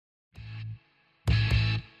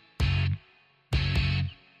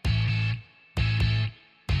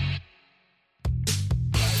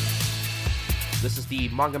This is the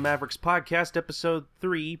Manga Mavericks Podcast, Episode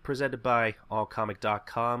 3, presented by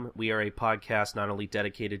allcomic.com. We are a podcast not only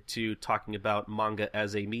dedicated to talking about manga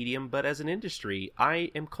as a medium, but as an industry. I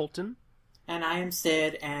am Colton. And I am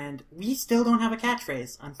Sid, and we still don't have a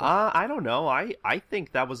catchphrase, unfortunately. I don't know. I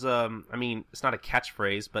think that was, it's not a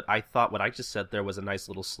catchphrase, but I thought what I just said there was a nice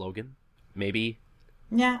little slogan. Maybe.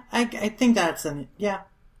 Yeah, I think that's yeah,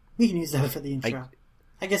 we can use that for the intro.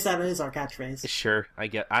 I guess that is our catchphrase. Sure, I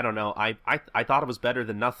don't know. I thought it was better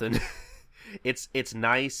than nothing. It's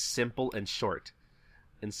nice, simple, and short.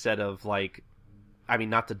 Instead of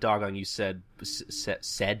not the dog on you said,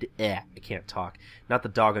 I can't talk. Not the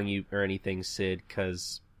dog on you or anything, Sid,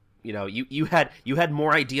 because, you had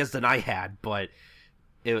more ideas than I had, but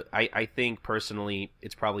I think, personally,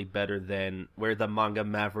 it's probably better than we're the Manga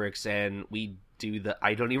Mavericks and we do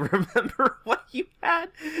I don't even remember what you had.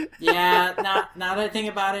 Yeah, now that I think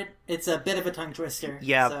about it, it's a bit of a tongue twister.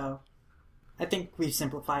 Yeah. So, I think we've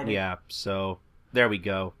simplified it. Yeah, so, there we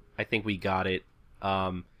go. I think we got it.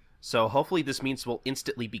 So hopefully this means we'll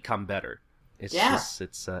instantly become better. It's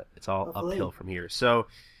all hopefully. Uphill from here. So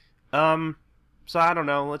I don't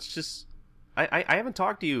know. Let's just. I haven't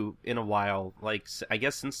talked to you in a while. I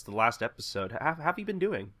guess since the last episode. How have you been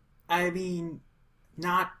doing? I mean,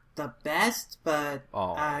 not the best, but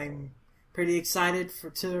I'm pretty excited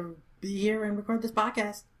to be here and record this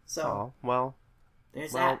podcast. So,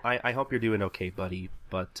 there's that. I hope you're doing okay, buddy.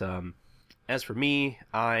 But as for me,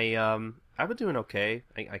 I've been doing okay.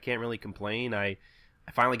 I can't really complain. I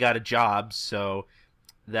finally got a job, so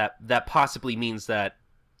that possibly means that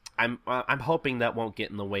I'm hoping that won't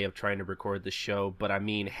get in the way of trying to record the show. But I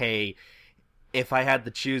mean, hey, if I had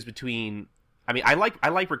to choose between, I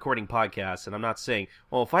like recording podcasts, and I'm not saying,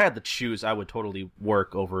 well, if I had to choose, I would totally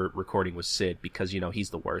work over recording with Sid because he's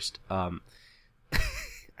the worst. I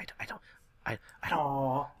don't.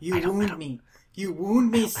 Aw, you wound me. You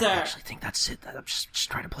wound me, sir. I actually think that's it. I'm just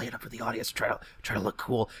trying to play it up for the audience. Try to look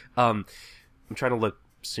cool. I'm trying to look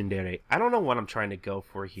tsundere. I don't know what I'm trying to go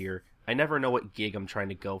for here. I never know what gig I'm trying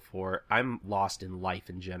to go for. I'm lost in life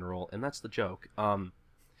in general, and that's the joke.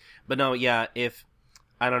 But no, yeah.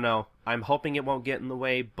 I don't know. I'm hoping it won't get in the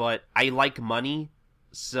way, but I like money,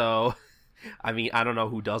 so I don't know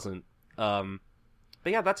who doesn't. But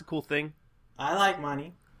yeah, that's a cool thing. I like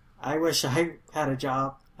money. I wish I had a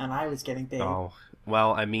job. And I was getting paid. Oh,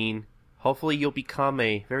 well, hopefully you'll become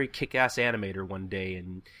a very kick-ass animator one day,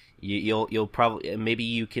 and you'll probably, maybe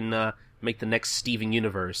you can make the next Steven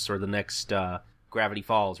Universe or the next Gravity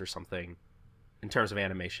Falls or something in terms of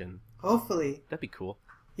animation. Hopefully. That'd be cool.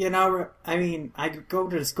 I go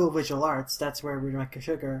to the School of Visual Arts. That's where Rebecca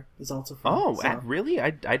Sugar is also from. Oh, really? I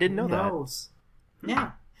didn't know that.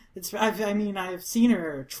 Yeah. I've seen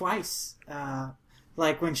her twice,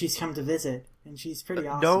 when she's come to visit. And she's pretty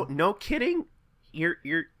awesome. No kidding?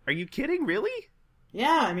 Are you kidding? Really?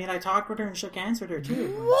 Yeah, I talked with her and shook hands with her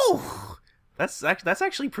too. Whoa, that's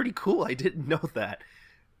actually pretty cool. I didn't know that.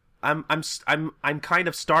 I'm kind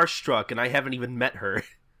of starstruck, and I haven't even met her.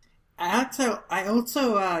 I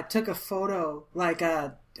also took a photo.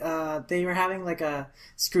 They were having a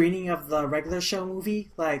screening of the regular show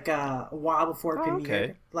movie, a while before it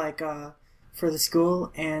premiered, okay. For the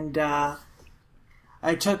school, and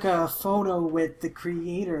I took a photo with the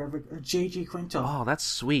creator of J.G. Quintel. Oh, that's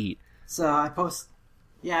sweet. So I posted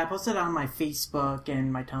it on my Facebook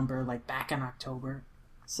and my Tumblr back in October.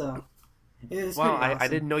 So it was pretty awesome. I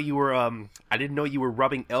didn't know you were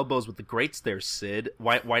rubbing elbows with the greats there, Sid.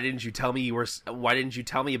 Why didn't you tell me why didn't you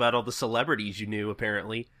tell me about all the celebrities you knew?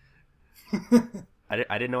 Apparently,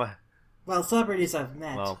 I didn't know. Well, celebrities I've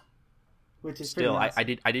met. Well. Which is still,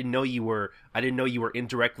 awesome. I didn't know you were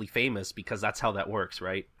indirectly famous because that's how that works,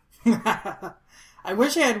 right? I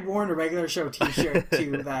wish I had worn a regular show T-shirt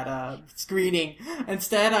to that screening.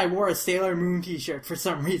 Instead, I wore a Sailor Moon T-shirt for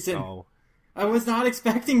some reason. Oh. I was not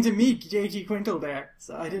expecting to meet J.G. Quintel there,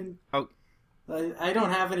 so I didn't. Oh. I don't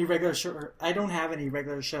have any regular show. I don't have any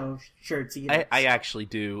regular show shirts either. I actually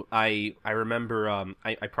do. I remember.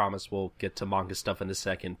 I promise we'll get to manga stuff in a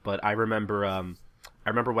second, but I remember. I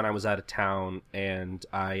remember when I was out of town and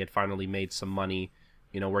I had finally made some money,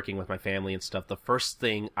 working with my family and stuff. The first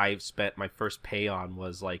thing I spent my first pay on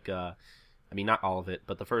was not all of it,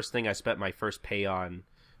 but the first thing I spent my first pay on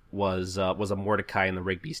was a Mordecai and the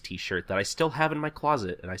Rigby's t-shirt that I still have in my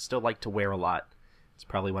closet and I still like to wear a lot. It's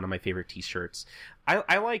probably one of my favorite t-shirts.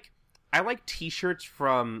 I like t-shirts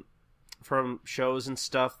from shows and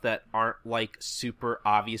stuff that aren't super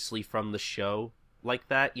obviously from the show like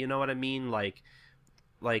that. You know what I mean?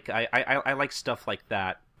 I like stuff like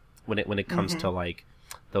that when it comes to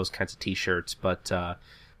those kinds of t-shirts. But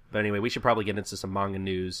anyway, we should probably get into some manga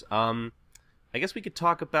news. I guess we could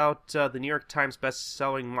talk about the New York Times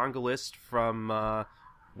best-selling manga list from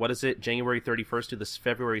what is it, January 31st to this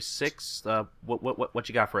February 6th. What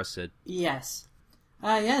you got for us, Sid? Yes.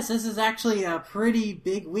 Yes, this is actually a pretty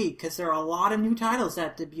big week because there are a lot of new titles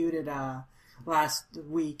that debuted last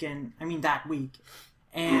week, and I mean that week,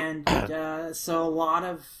 and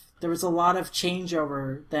so there was a lot of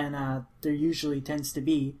changeover than there usually tends to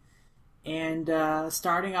be. And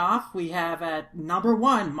starting off, we have at number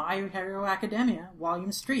 1, My Hero Academia,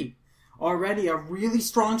 Volume 3. Already a really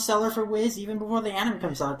strong seller for Wiz even before the anime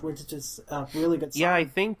comes out, which is just a really good sign. Yeah, I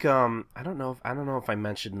think I don't know if I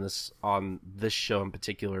mentioned this on this show in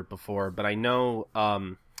particular before, but I know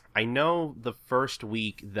the first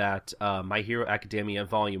week that My Hero Academia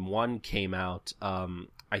Volume 1 came out,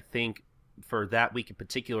 I think for that week in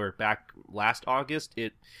particular, back last August,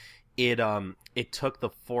 it took the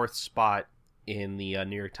 4th spot in the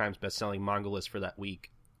New York Times best-selling manga list for that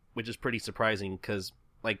week, which is pretty surprising because,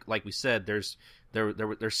 like we said, there's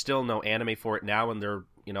still no anime for it now, and there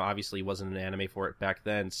obviously wasn't an anime for it back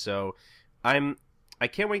then. So I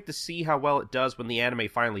can't wait to see how well it does when the anime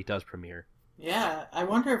finally does premiere. Yeah, I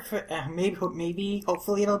wonder if maybe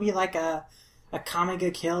hopefully it'll be like a Kame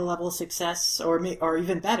ga Kill level success, or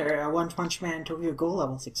even better, a One Punch Man Tokyo Ghoul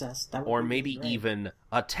level success. Or maybe even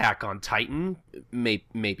Attack on Titan.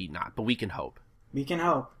 Maybe not, but we can hope. We can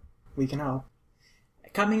hope.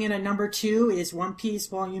 Coming in at number 2 is One Piece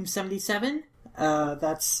Volume 77.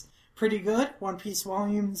 That's pretty good. One Piece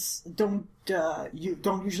volumes don't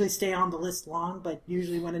usually stay on the list long, but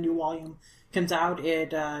usually when a new volume comes out, it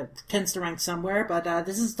tends to rank somewhere. But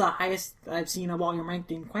this is the highest I've seen a volume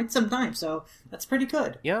ranked in quite some time, so that's pretty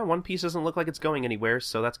good. Yeah, One Piece doesn't look like it's going anywhere,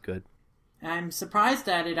 so that's good. I'm surprised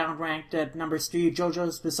that it outranked at number 3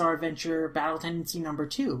 JoJo's Bizarre Adventure Battle Tendency number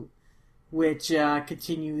 2, which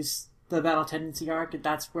continues the Battle Tendency arc.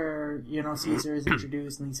 That's where, Caesar is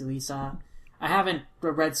introduced and Lisa. I haven't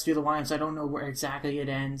read through the volume, so I don't know where exactly it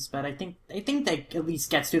ends, but I think that at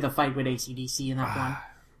least gets through the fight with AC/DC in that one.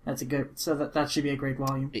 That's that should be a great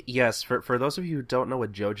volume. Yes, for those of you who don't know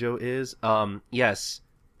what JoJo is, yes,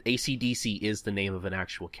 AC/DC is the name of an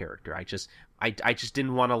actual character. I just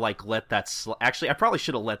didn't want to let that slide. Actually, I probably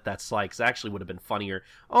should have let that slide because it actually would have been funnier.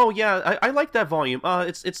 Oh yeah, I like that volume.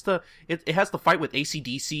 It has the fight with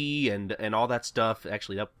AC/DC and all that stuff.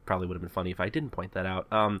 Actually, that probably would have been funny if I didn't point that out.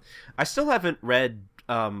 I still haven't read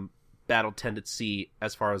Battle Tendency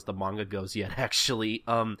as far as the manga goes yet. Actually,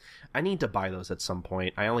 I need to buy those at some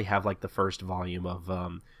point. I only have the first volume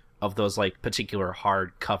of those particular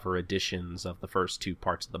hardcover editions of the first 2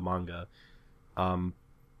 parts of the manga.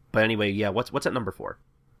 But anyway, yeah, what's at number 4?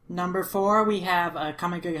 Number 4, we have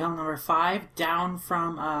Kame ga Kill number 5, down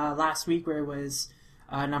from last week where it was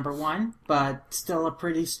number 1, but still a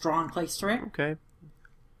pretty strong place to rank. Okay.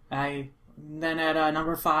 Then at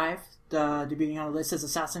number 5, debuting on the list is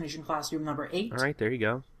Assassination Classroom number 8. All right, there you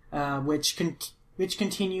go. Which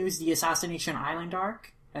continues the Assassination Island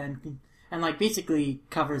arc and basically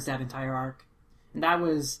covers that entire arc. And I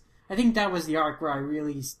think that was the arc where I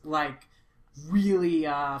really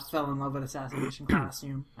fell in love with Assassination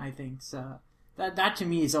Classroom. I think so. That to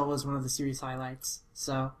me is always one of the series highlights.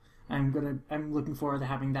 So I'm looking forward to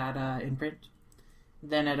having that in print.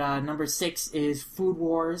 Then at number 6 is Food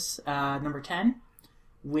Wars number 10,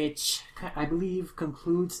 which I believe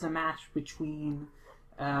concludes the match between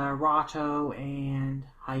Rato and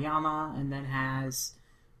Hayama, and then has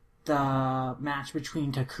the match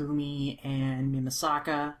between Takumi and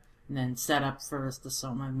Mimasaka, and then set up for the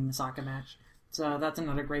Soma and Mimasaka match. So that's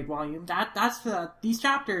another great volume. That's these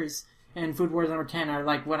chapters in Food Wars number 10 are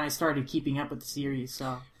when I started keeping up with the series,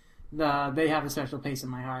 so they have a special place in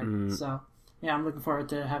my heart. So yeah, I'm looking forward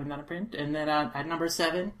to having that in print. And then at number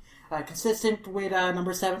 7, consistent with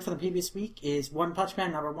number 7 from the previous week, is One Punch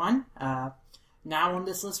Man number 1. Now on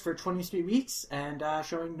this list for 23 weeks and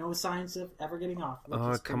showing no signs of ever getting off.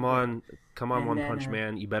 Come on, One Punch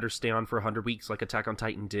Man. You better stay on for 100 weeks like Attack on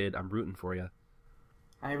Titan did. I'm rooting for you.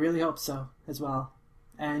 I really hope so as well.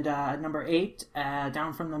 And number 8,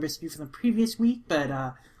 down from number 3 from the previous week,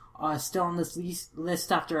 but still on this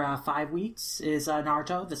list after 5 weeks, is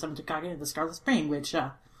Naruto, the Seventh Hokage, and the Scarlet Spring, which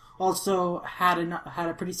also had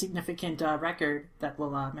a pretty significant record that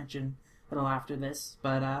we'll mention a little after this.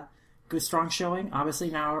 But good, strong showing.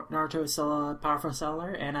 Obviously, now Naruto is still a powerful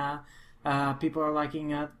seller, and people are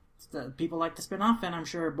liking. People like the spin-off, and I'm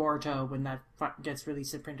sure Boruto, when that gets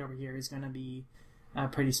released in print over here, is going to be a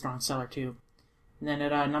pretty strong seller too. And then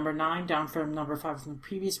at number 9, down from number 5 from the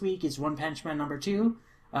previous week, is One Punch Man number 2.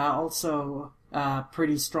 Also,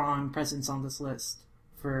 pretty strong presence on this list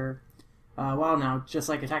for a while now, just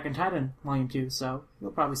like Attack on Titan Volume 2. So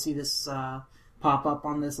you'll probably see this pop up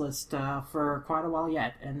on this list for quite a while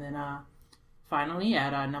yet. And then finally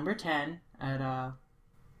at number 10, at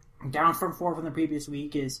down from 4 from the previous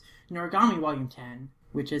week, is Noragami Volume 10,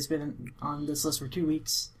 which has been on this list for 2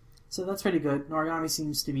 weeks. So that's pretty good. Noragami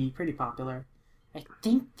seems to be pretty popular. I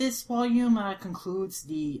think this volume concludes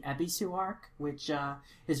the Ebisu arc, which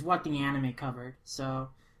is what the anime covered. So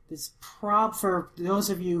this for those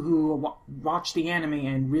of you who watched the anime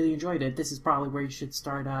and really enjoyed it, this is probably where you should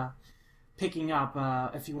start picking up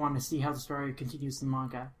if you want to see how the story continues in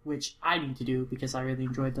manga, which I need to do because I really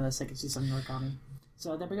enjoyed the second season of Noragami.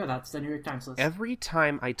 So there we go. That's the New York Times list. Every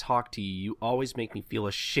time I talk to you, you always make me feel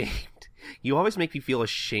ashamed. You always make me feel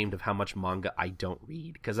ashamed of how much manga I don't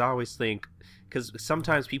read. Because I always think... Because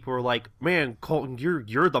sometimes people are like, man, Colton,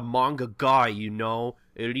 you're the manga guy, you know?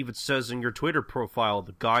 It even says in your Twitter profile,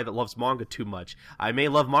 the guy that loves manga too much. I may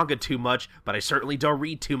love manga too much, but I certainly don't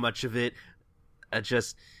read too much of it.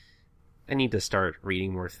 I need to start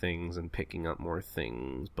reading more things and picking up more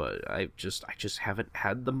things, but I just haven't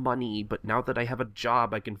had the money. But now that I have a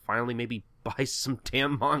job, I can finally maybe buy some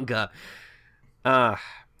damn manga.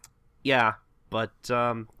 Yeah, but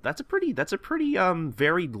that's a pretty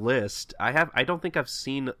varied list. I don't think I've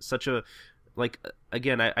seen such a I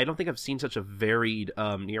don't think I've seen such a varied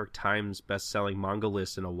New York Times best-selling manga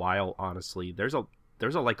list in a while. Honestly, there's a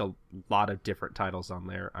lot of different titles on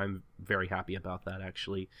there. I'm very happy about that,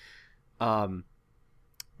 actually.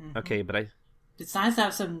 Okay, but it's nice to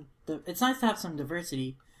have some. It's nice to have some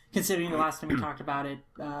diversity, considering the last time we talked about it,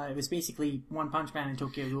 it was basically One Punch Man and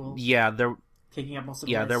Tokyo Ghoul. Yeah, taking up most of.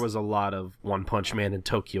 Yeah, there was a lot of One Punch Man and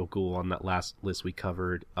Tokyo Ghoul on that last list we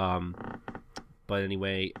covered. But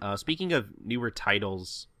anyway, speaking of newer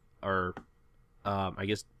titles, or I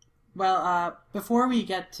guess. Well, before we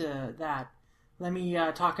get to that, let me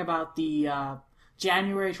talk about the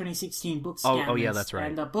January 2016 book scan list. Oh yeah, that's right.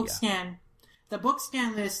 And the book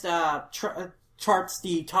scan list charts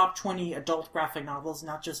the top 20 adult graphic novels,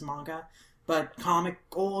 not just manga, but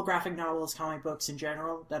all graphic novels, comic books in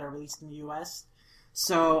general that are released in the U.S.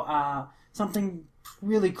 So something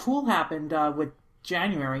really cool happened with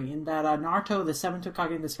January in that Naruto: The Seventh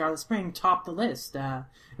Hokage and the Scarlet Spring topped the list. It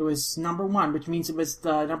was number 1, which means it was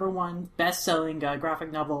the number 1 best-selling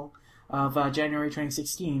graphic novel of January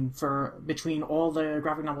 2016 between all the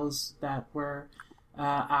graphic novels that were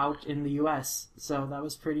out in the U.S. So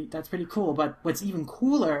that's pretty cool. But what's even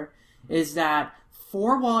cooler is that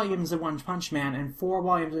 4 volumes of One Punch Man and 4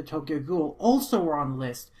 volumes of Tokyo Ghoul also were on the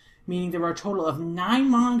list, meaning there were a total of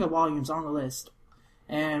 9 manga volumes on the list,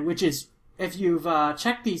 and which is, if you've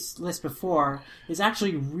checked these lists before, is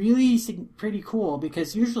actually really pretty cool,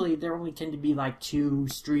 because usually there only tend to be like 2,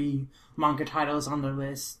 3 manga titles on the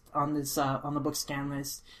list, on the book scan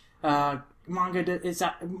list. Manga does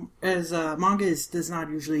not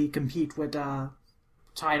usually compete with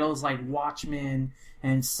titles like Watchmen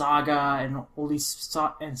and Saga and all these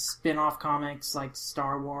and spin-off comics like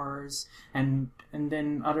Star Wars and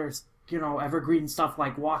then other evergreen stuff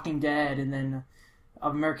like Walking Dead and then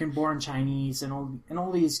American-Born Chinese and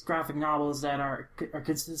all these graphic novels that are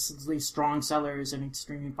consistently strong sellers and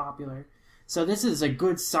extremely popular. So this is a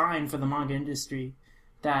good sign for the manga industry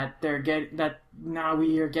that now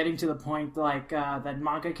we are getting to the point that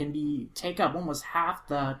manga can take up almost half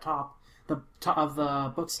the top of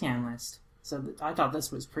the book scan list. So I thought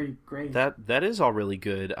this was pretty great. That is all really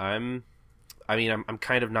good. I'm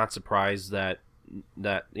kind of not surprised that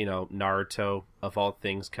Naruto of all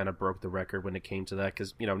things kind of broke the record when it came to that,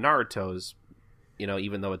 because Naruto is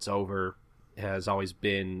even though it's over, has always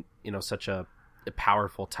been such a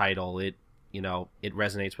powerful title. It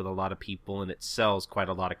resonates with a lot of people and it sells quite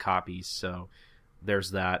a lot of copies. So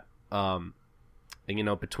there's that. And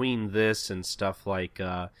between this and stuff like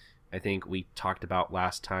I think we talked about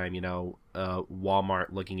last time,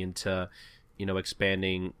 Walmart looking into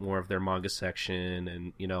expanding more of their manga section,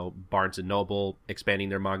 and Barnes and Noble expanding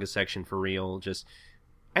their manga section for real.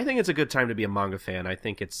 I think it's a good time to be a manga fan. I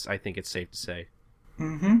think it's safe to say.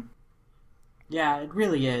 Mm-hmm. Yeah, it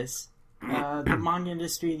really is. The manga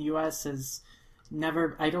industry in the U.S. has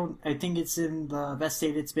never. I think it's in the best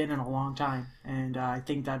state it's been in a long time, and I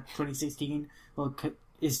think that 2016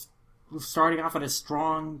 is starting off at a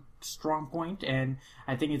strong point, and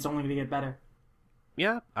I think it's only going to get better.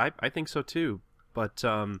 Yeah, I think so too. But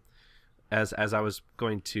as I was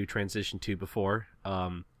going to transition to before,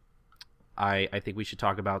 I think we should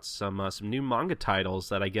talk about some new manga titles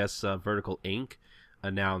that I guess Vertical Inc.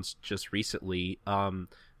 announced just recently.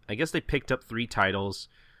 I guess they picked up 3 titles.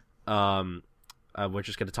 We're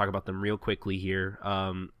just going to talk about them real quickly here.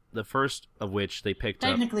 the first of which they picked up.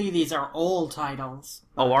 Technically, these are old titles.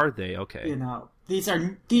 Oh, are they? Okay. You know, these are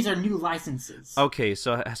new licenses. Okay,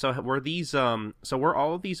 so were these so were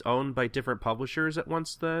all of these owned by different publishers at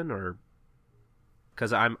once then, or?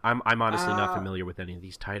 Because I'm honestly not familiar with any of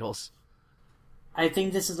these titles. I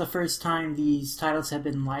think this is the first time these titles have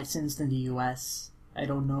been licensed in the U.S. I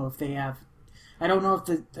don't know if they have. I don't know if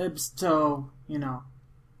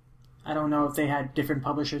I don't know if they had different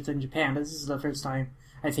publishers in Japan, but this is the first time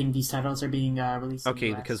I think these titles are being released. Okay,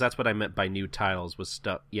 in the US. because that's what I meant by new titles was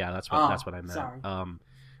stuff. Yeah, that's what I meant. Sorry.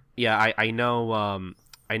 Yeah, I know.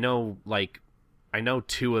 I know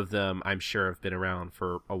two of them. I'm sure have been around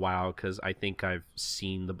for a while because I think I've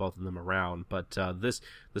seen the both of them around. But this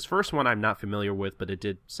first one I'm not familiar with, but it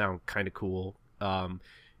did sound kind of cool.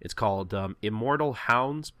 It's called Immortal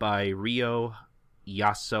Hounds by Ryo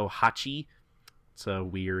Yasuhachi. It's a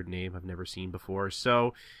weird name I've never seen before.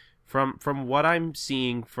 So, from what I'm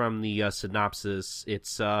seeing from the synopsis, it's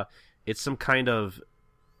some kind of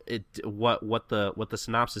what the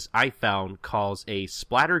synopsis I found calls a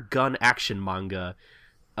splatter gun action manga.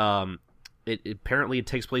 Apparently it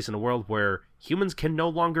takes place in a world where humans can no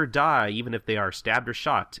longer die even if they are stabbed or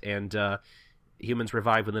shot, and humans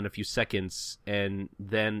revive within a few seconds, and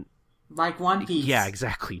then like One Piece. Yeah,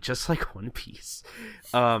 exactly, just like One Piece.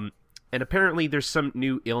 And apparently there's some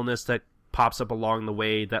new illness that pops up along the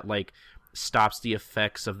way that like stops the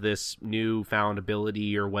effects of this newfound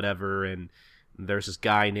ability or whatever, and there's this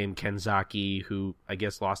guy named Kenzaki who I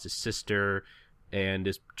guess lost his sister and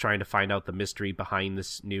is trying to find out the mystery behind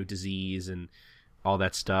this new disease and all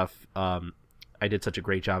that stuff. I did such a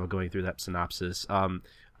great job of going through that synopsis. I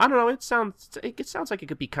don't know, it sounds like it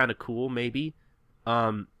could be kind of cool maybe.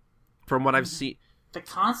 From what I've seen, the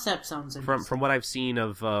concept sounds interesting. From what I've seen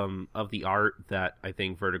of the art that I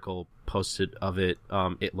think Vertical posted of it,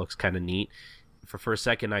 it looks kind of neat. For a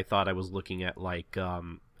second, I thought I was looking at like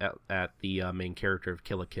at the main character of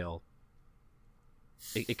Kill la Kill.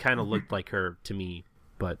 It kind of looked like her to me,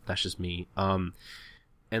 but that's just me. And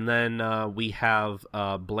then we have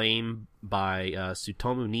Blame by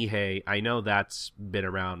Tsutomu Nihei. I know that's been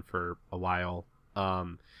around for a while.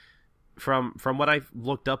 From what I've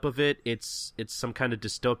looked up of it, it's some kind of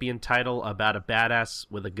dystopian title about a badass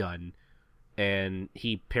with a gun, and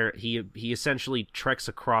he essentially treks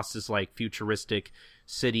across this like futuristic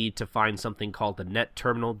city to find something called the net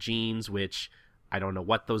terminal genes, which I don't know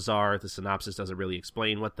what those are. The synopsis doesn't really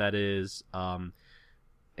explain what that is. And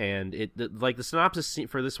the synopsis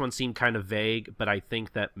for this one seemed kind of vague, but I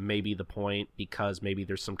think that may be the point, because maybe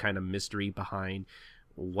there's some kind of mystery behind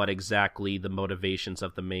what exactly the motivations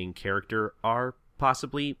of the main character are.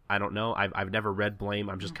 Possibly, I don't know. I've never read Blame.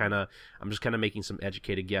 I'm just kind of making some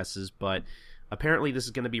educated guesses. But apparently, this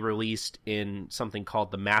is going to be released in something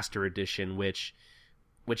called the Master Edition, which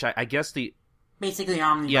I guess the basically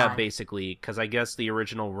Omnibus. Yeah, basically, because I guess the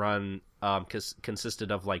original run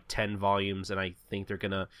consisted of like 10 volumes, and I think they're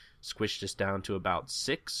gonna squish this down to about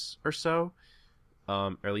 6 or so.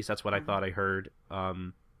 Or at least that's what I thought I heard.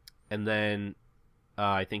 And then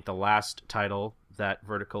I think the last title that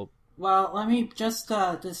Vertical. Well, let me just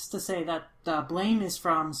to say that Blame is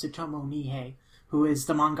from Tsutomu Nihei, who is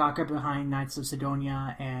the mangaka behind Knights of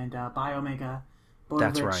Sidonia and Biomega.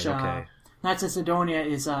 That's right. Okay. Knights of Sidonia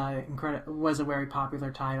was a very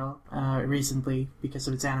popular title recently because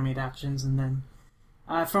of its animated actions, and then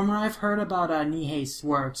from what I've heard about Nihei's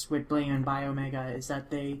works with Blame and Biomega is that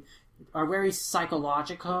they are very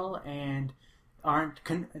psychological and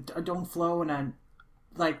don't flow in a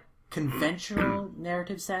like conventional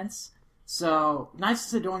narrative sense. So Knights of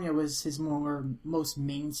Sidonia was his most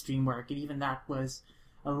mainstream work, and even that was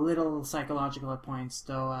a little psychological at points,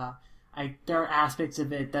 though. There are aspects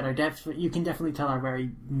of it that are you can definitely tell are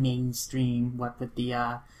very mainstream. What with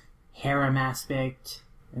the harem aspect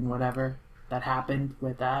and whatever that happened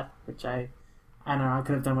with that, which I don't know, I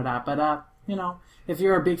could have done with that. But if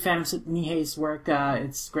you're a big fan of Nihei's work,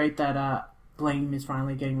 it's great that Blame is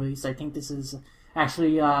finally getting released. I think this is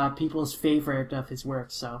actually people's favorite of his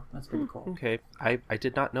work, so that's pretty cool. Okay, I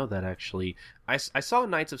did not know that actually. I saw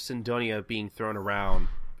Knights of Sidonia being thrown around,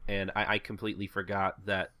 and I completely forgot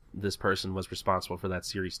that this person was responsible for that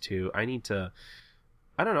series too. I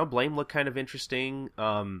don't know, Blame looked kind of interesting.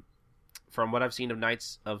 From what I've seen of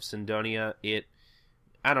Knights of Sidonia,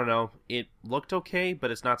 I don't know, it looked okay,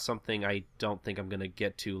 but it's not something I don't think I'm gonna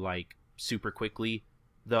get to like super quickly,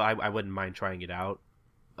 though I wouldn't mind trying it out.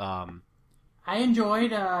 I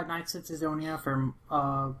enjoyed Knights of Sidonia for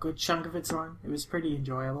a good chunk of its run. It was pretty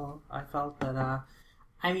enjoyable. I felt that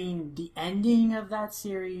I mean, the ending of that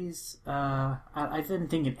series, I didn't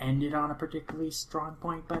think it ended on a particularly strong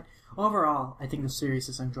point, but overall, I think the series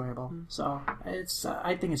is enjoyable. So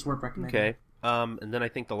I think it's worth recommending. Okay. And then I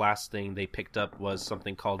think the last thing they picked up was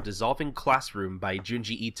something called Dissolving Classroom by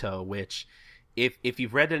Junji Ito, which, if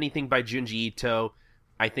you've read anything by Junji Ito,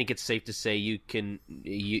 I think it's safe to say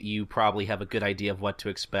you probably have a good idea of what to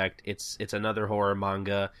expect. It's another horror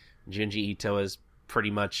manga. Junji Ito is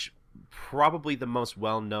pretty much probably the most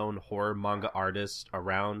well-known horror manga artist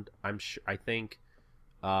around. I think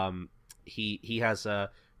he has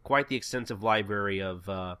quite the extensive library of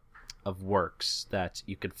works that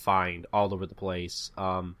you could find all over the place.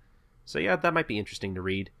 So yeah, that might be interesting to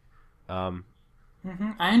read.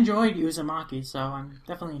 I enjoyed Uzumaki, so I'm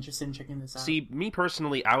definitely interested in checking this out. See, me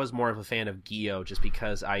personally, I was more of a fan of Gyo just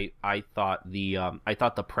because I thought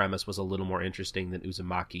the premise was a little more interesting than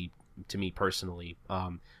Uzumaki to me personally.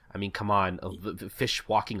 I mean, come on, the fish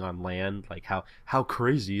walking on land, like how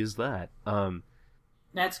crazy is that?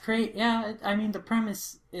 That's great. Yeah, I mean, the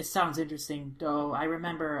premise, it sounds interesting, though. I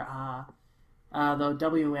remember the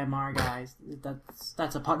WMR guys,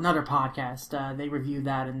 that's another podcast, they reviewed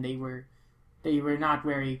that, and they were not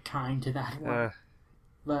very kind to that one.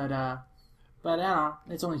 But I don't know,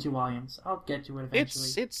 it's only 2 volumes. I'll get to it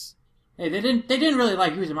eventually. Hey, they didn't really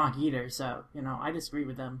like Uzumaki either, so, I disagree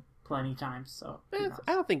with them plenty of times, so. I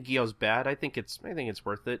don't think Gyo's bad. I think it's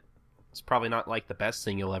worth it. It's probably not like the best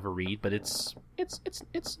thing you'll ever read, but it's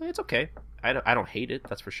okay. I don't hate it,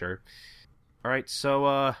 that's for sure. All right,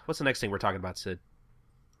 so what's the next thing we're talking about, Sid?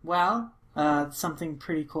 Well, something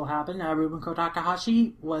pretty cool happened. Rubenko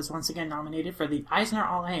Takahashi was once again nominated for the Eisner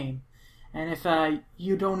All-Aim. And if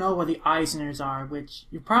you don't know what the Eisners are, which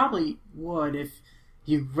you probably would if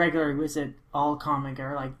you regularly visit All Comic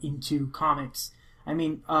or like into comics, I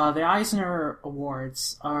mean, the Eisner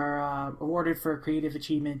Awards are awarded for creative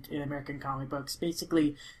achievement in American comic books.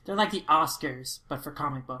 Basically, they're like the Oscars, but for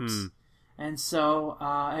comic books. And so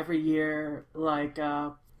every year,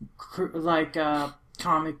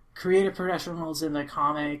 comic creative professionals in the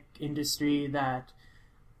comic industry that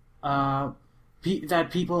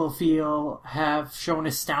people feel have shown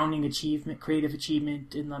astounding creative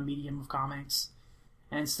achievement in the medium of comics.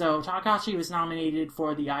 And so Takahashi was nominated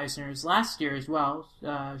for the Eisners last year as well.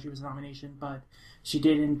 She was a nomination, but she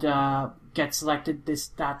didn't get selected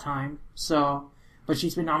that time. So, but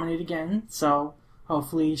she's been nominated again. So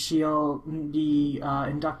hopefully she'll be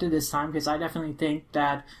inducted this time, because I definitely think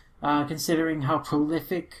that considering how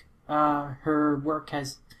prolific her work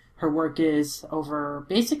is over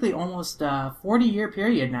basically almost a 40-year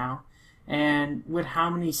period now, and with how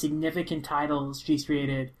many significant titles she's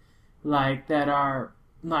created, that are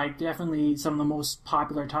definitely some of the most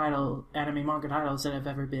popular anime manga titles that have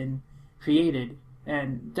ever been created,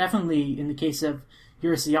 and definitely in the case of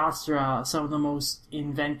Urusei Yatsura, some of the most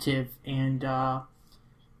inventive and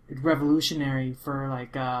revolutionary for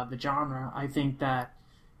the genre. I think that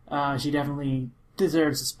she definitely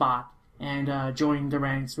deserves a spot, and join the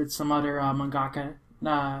ranks with some other mangaka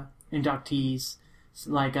inductees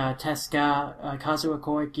like Tezuka, Kazuo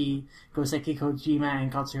Koike, Goseki Kojima,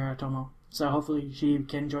 and Katsuhiro Otomo. So hopefully she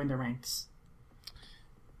can join the ranks.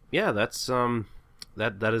 Yeah, that's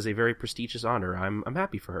that is a very prestigious honor. I'm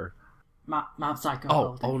happy for her. Mob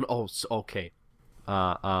Psycho. Okay.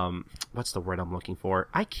 What's the word I'm looking for?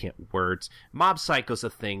 I can't words. Mob Psycho's a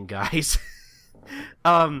thing, guys.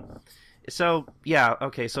 So yeah,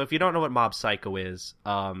 okay. So if you don't know what Mob Psycho is,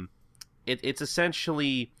 it's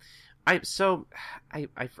essentially, I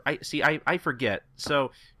forget.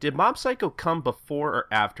 So did Mob Psycho come before or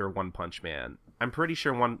after One Punch Man? I'm pretty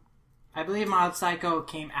sure I believe Mob Psycho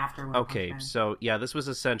came after One Punch Man. Okay, so yeah, this is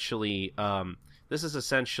essentially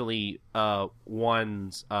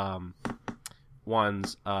one's other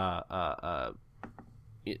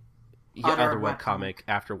webcomic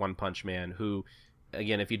after One Punch Man, who,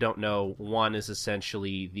 again, if you don't know, One is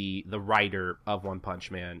essentially the writer of One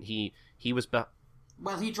Punch Man. He was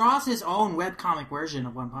well, he draws his own webcomic version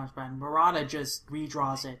of One Punch Man. Murata just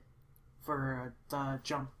redraws it for the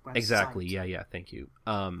Jump website. Exactly. Yeah. Thank you.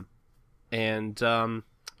 And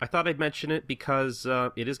I thought I'd mention it because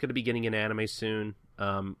it is going to be getting an anime soon.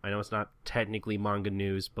 I know it's not technically manga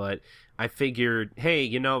news, but I figured, hey,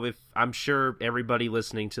 if I'm sure everybody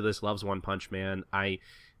listening to this loves One Punch Man, I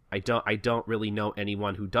don't really know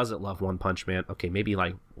anyone who doesn't love One Punch Man. Okay, maybe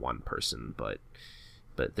like one person, but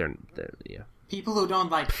they're yeah. People who don't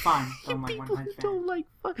like fun don't like One Punch Man. People who don't like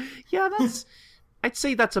fun. Yeah, that's. I'd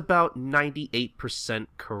say that's about 98%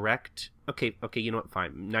 correct. Okay, you know what?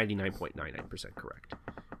 Fine, 99.99% correct.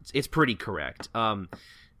 It's pretty correct.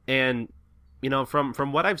 And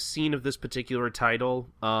from what I've seen of this particular title,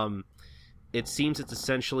 it seems it's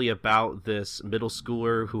essentially about this middle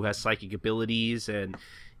schooler who has psychic abilities, and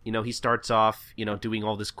he starts off doing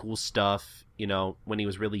all this cool stuff when he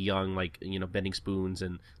was really young, like bending spoons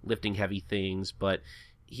and lifting heavy things, but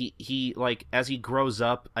he like as he grows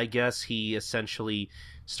up, I guess he essentially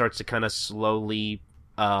starts to kind of slowly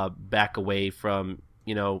back away from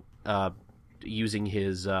using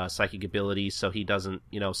his psychic abilities, so he doesn't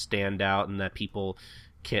stand out, and that people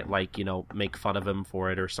can't make fun of him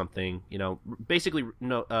for it or something, basically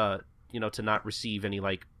to not receive any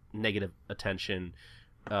negative attention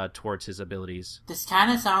towards his abilities. This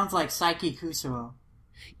kind of sounds like Saiki Kusuo.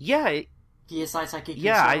 Yeah. DSI Saiki Kusuo.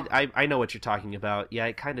 Yeah, I know what you're talking about. Yeah,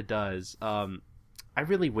 it kind of does. I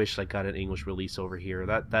really wish I got an English release over here.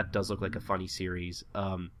 That does look like a funny series.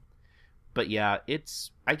 But yeah,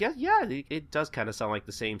 I guess it does kind of sound like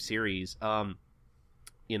the same series. Gag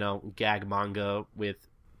manga with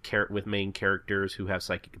main characters who have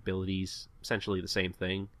psychic abilities, essentially the same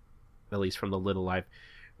thing, at least from the little I've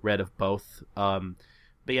read of both.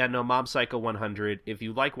 But yeah, no, Mob Psycho 100. If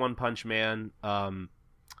you like One Punch Man, I'm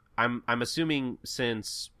assuming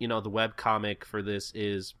since the webcomic for this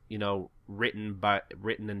is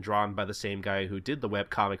written and drawn by the same guy who did the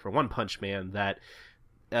webcomic for One Punch Man, that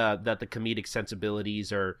the comedic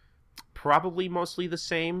sensibilities are probably mostly the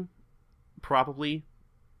same. Probably.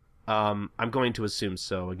 I'm going to assume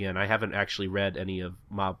so. Again, I haven't actually read any of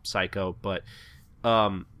Mob Psycho, but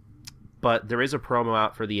there is a promo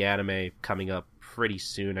out for the anime coming up pretty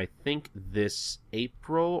soon. I think this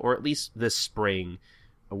April, or at least this spring,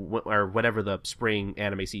 or whenever the spring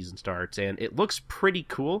anime season starts, and it looks pretty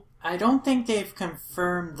cool. I don't think they've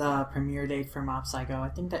confirmed the premiere date for Mob Psycho. I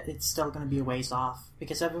think that it's still going to be a ways off,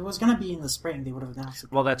 because if it was going to be in the spring, they would have announced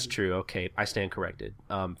it. Well, that's true. Okay, I stand corrected.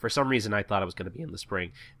 For some reason, I thought it was going to be in the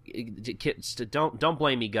spring. Kids, don't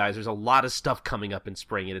blame me, guys. There's a lot of stuff coming up in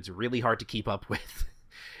spring, and it's really hard to keep up with.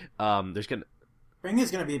 Spring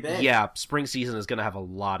is going to be big. Yeah, spring season is going to have a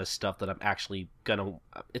lot of stuff that I'm actually going to...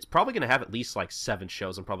 It's probably going to have at least 7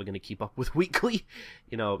 shows I'm probably going to keep up with weekly,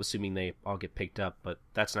 assuming they all get picked up, but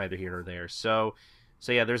that's neither here nor there. So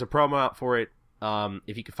yeah, there's a promo out for it.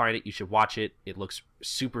 If you can find it, you should watch it. It looks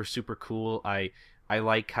super, super cool. I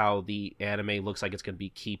like how the anime looks like it's going to be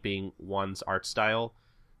keeping one's art style,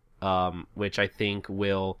 which I think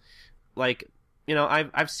will...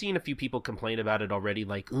 I've seen a few people complain about it already,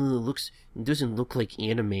 it doesn't look like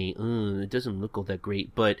anime, it doesn't look all that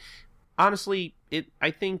great, but honestly,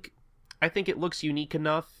 I think it looks unique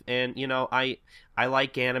enough, and, I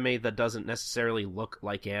like anime that doesn't necessarily look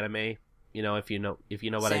like anime, if you know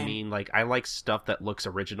what I mean. I like stuff that looks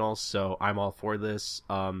original, so I'm all for this,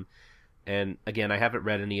 and again, I haven't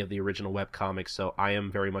read any of the original webcomics, so I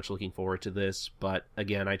am very much looking forward to this, but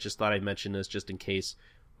again, I just thought I'd mention this just in case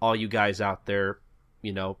all you guys out there,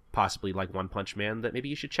 possibly like One Punch Man, that maybe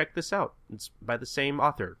you should check this out. It's by the same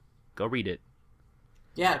author. Go read it.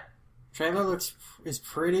 Yeah, trailer is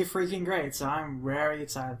pretty freaking great, so I'm very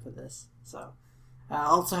excited for this. So, I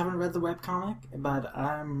also haven't read the webcomic, but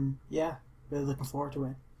I'm really looking forward to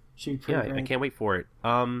it. Should be pretty great. I can't wait for it.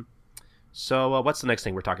 So what's the next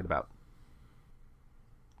thing we're talking about?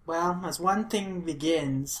 Well, as one thing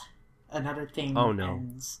begins, another thing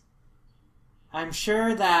ends. I'm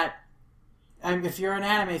sure that if you're an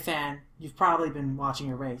anime fan, you've probably been watching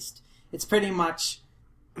Erased. It's pretty much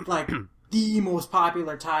the most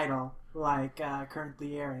popular title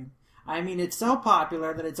currently airing. I mean, it's so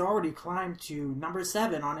popular that it's already climbed to number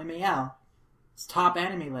 7 on MAL. It's top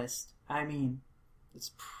anime list. I think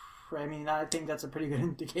that's a pretty good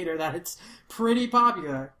indicator that it's pretty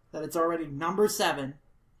popular. That it's already number 7.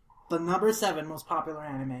 The number 7 most popular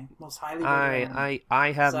anime, most highly rated anime.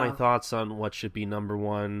 I have my thoughts on what should be number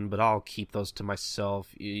 1, but I'll keep those to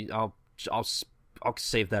myself. I'll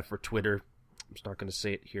save that for Twitter. I'm just not going to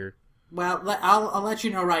say it here. Well, I'll let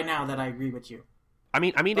you know right now that I agree with you. I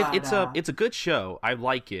mean, it's a good show. I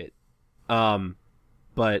like it. But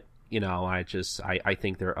I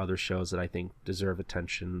think there are other shows that I think deserve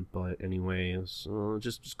attention. But anyway,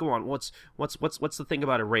 just go on. What's the thing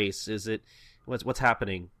about Erase? Is it what's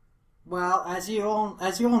happening? Well, as you all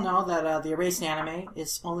know, that the Erased anime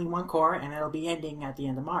is only one core, and it'll be ending at the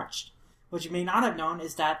end of March. What you may not have known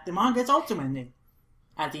is that the manga is also ending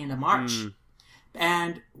at the end of March.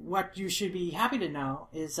 And what you should be happy to know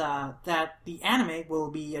is that the anime will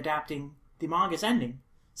be adapting the manga's ending.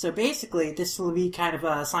 So basically, this will be kind of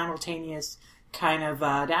a simultaneous kind of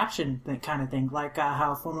adaptation kind of thing, like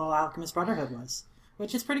how Fullmetal Alchemist Brotherhood was,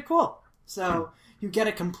 which is pretty cool. So you get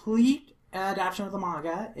a complete adaptation of the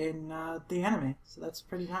manga in the anime, so that's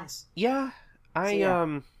pretty nice. Yeah,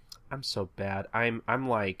 I I'm so bad. I'm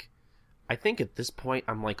like, I think at this point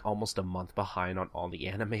I'm like almost a month behind on all the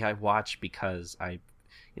anime I watch because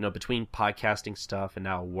between podcasting stuff and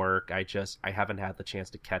now work, I haven't had the chance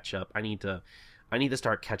to catch up. I need to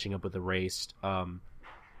start catching up with Erased. But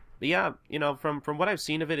yeah, from what I've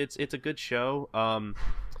seen of it, it's a good show.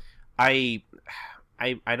 I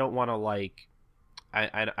I don't want to like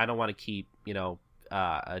I don't want to keep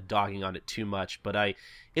dogging on it too much, but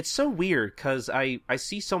it's so weird because I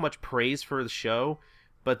see so much praise for the show,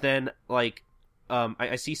 but then like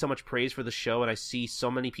I see so much praise for the show, and I see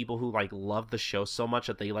so many people who like love the show so much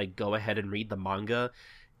that they like go ahead and read the manga,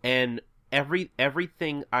 and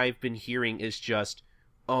everything I've been hearing is just,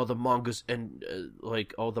 oh, the manga's and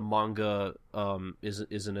like, oh, the manga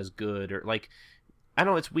isn't as good, or like, I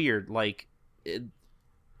don't know, it's weird. Like,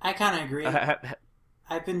 I kind of agree.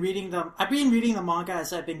 I've been reading the manga as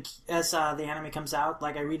the anime comes out.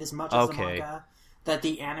 Like, I read as much as the manga that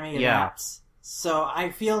the anime adapts. So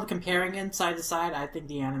I feel, comparing it side to side, I think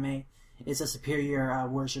the anime is a superior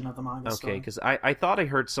version of the manga story. Okay, because I thought I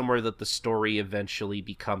heard somewhere that the story eventually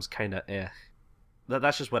becomes kind of eh.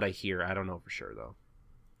 That's just what I hear. I don't know for sure, though.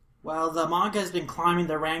 Well, the manga has been climbing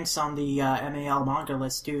the ranks on the MAL manga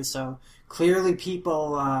list, too, so clearly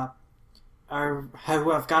people who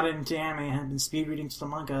have gotten into anime and have been speed reading to the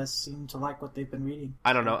manga seem to like what they've been reading.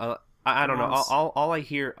 I don't know. I don't know.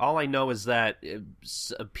 All I know is that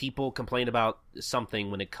people complain about something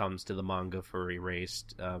when it comes to the manga for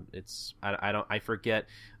Erased. I forget.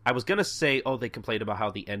 I was gonna say, oh, they complained about how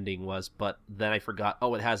the ending was, but then I forgot.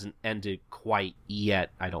 Oh, it hasn't ended quite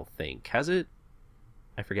yet. I don't think, has it?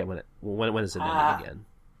 I forget when is it ending again.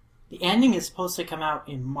 The ending is supposed to come out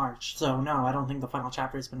in March, so no, I don't think the final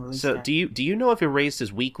chapter has been released. So yet. do you know if Erased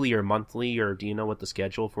is weekly or monthly, or do you know what the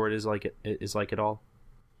schedule for it is like at all?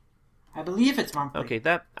 I believe it's monthly. Okay,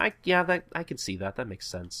 I can see that. That makes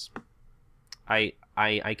sense. I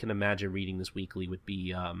can imagine reading this weekly would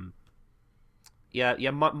be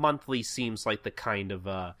monthly seems like the kind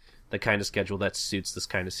of schedule that suits this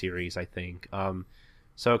kind of series, I think.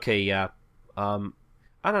 So okay, yeah.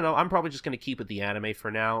 I don't know. I'm probably just going to keep it the anime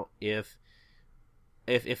for now. If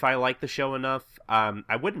I like the show enough,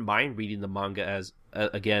 I wouldn't mind reading the manga as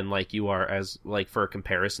again, like you are, as like for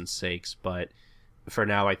comparison's sakes, but for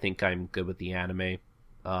now, I think I'm good with the anime.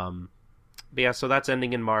 But yeah, so that's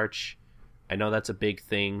ending in March. I know that's a big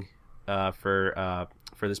thing for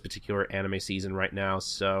this particular anime season right now.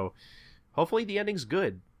 So hopefully the ending's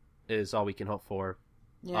good, is all we can hope for.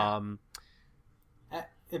 Yeah.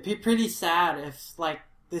 It'd be pretty sad if like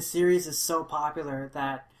this series is so popular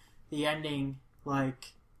that the ending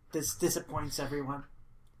like disappoints everyone,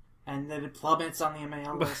 and then it plummets on the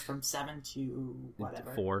MAL list from 7 to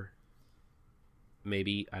whatever 4.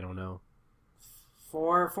 Maybe, I don't know.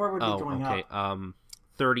 4 would be going up. Okay,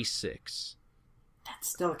 36. That's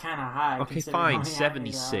still kind of high. Okay, fine,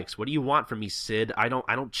 76. What do you want from me, Sid? I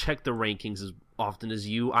don't check the rankings as often as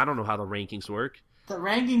you. I don't know how the rankings work. The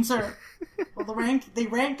rankings are they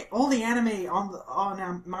rank all the anime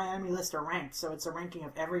on my anime list are ranked, so it's a ranking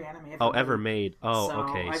of every anime ever made. Oh, so,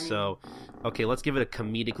 okay. So let's give it a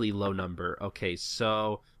comedically low number. Okay,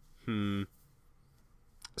 so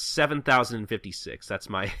 7,056. That's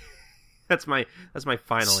my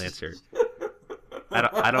final answer.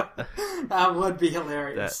 I don't. That would be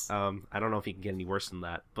hilarious. I don't know if you can get any worse than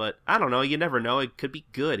that, but I don't know. You never know. It could be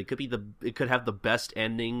good. It could have the best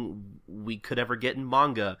ending we could ever get in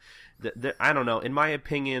manga. I don't know. In my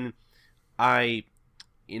opinion, I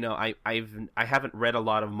haven't read a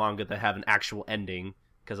lot of manga that have an actual ending,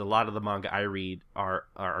 because a lot of the manga I read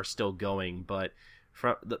are still going. But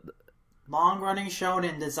from the long-running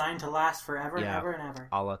shonen designed to last forever and ever and ever,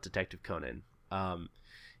 a la Detective Conan.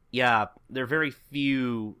 Yeah, there are very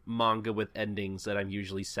few manga with endings that I'm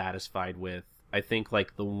usually satisfied with. I think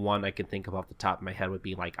like the one I can think of off the top of my head would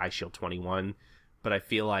be like Eyeshield 21, but I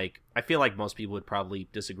feel like most people would probably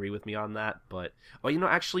disagree with me on that. But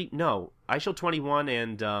actually no, Eyeshield 21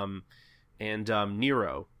 and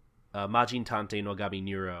Nero, Majin Tante no Gabi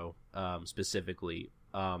Nero specifically.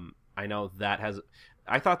 I know that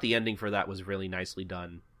I thought the ending for that was really nicely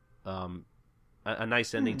done. A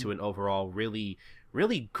nice ending to an overall really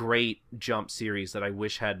great Jump series that I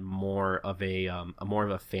wish had more of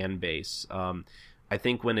a fan base. I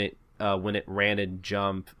think when it ran in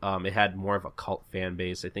Jump, it had more of a cult fan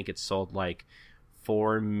base. I think it sold like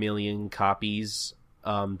 4 million copies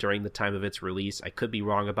during the time of its release. I could be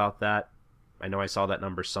wrong about that. I know I saw that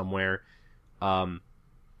number somewhere. But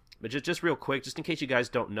just real quick, just in case you guys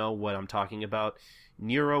don't know what I'm talking about,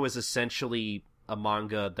 Nero is essentially a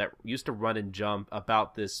manga that used to run in Jump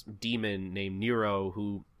about this demon named Nero,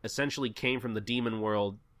 who essentially came from the demon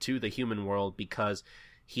world to the human world because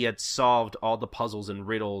he had solved all the puzzles and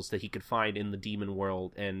riddles that he could find in the demon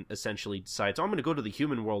world, and essentially decides, oh, I'm going to go to the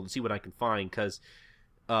human world and see what I can find, because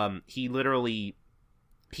he literally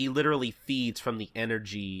feeds from the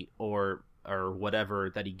energy or whatever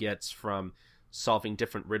that he gets from solving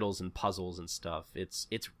different riddles and puzzles and stuff. It's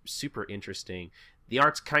super interesting. The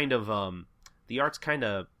art's kind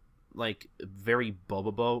of like very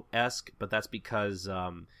Bobobo-esque, but that's because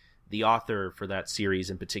the author for that series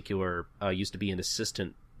in particular used to be an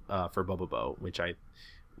assistant for Bobobo, which I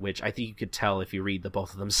think you could tell if you read the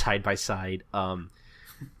both of them side by side.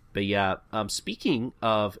 But yeah, speaking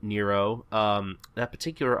of Nero, that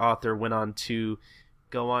particular author went on to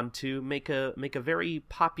make a very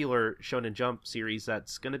popular Shonen Jump series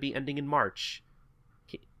that's going to be ending in March.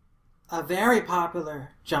 A very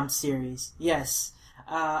popular Jump series, yes.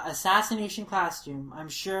 Assassination Classroom. I'm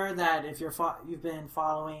sure that if you've been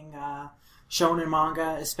following Shonen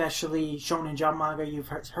manga, especially Shonen Jump manga, you've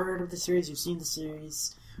heard of the series, you've seen the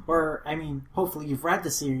series, or, I mean, hopefully you've read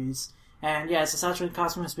the series. And yes, Assassination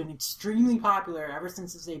Classroom has been extremely popular ever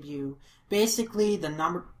since its debut. Basically, the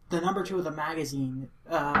number 2 of the magazine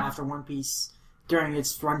after One Piece during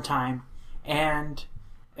its runtime, and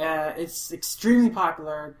it's extremely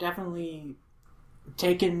popular. Definitely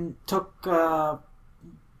took the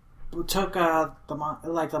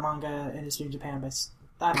manga industry in Japan, but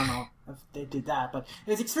I don't know if they did that, but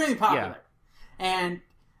it's extremely popular. Yeah. And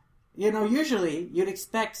usually you'd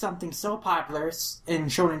expect something so popular in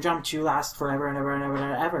Shonen Jump to last forever and ever and ever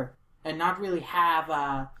and ever, and not really have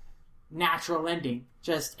a natural ending,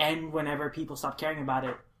 just end whenever people stop caring about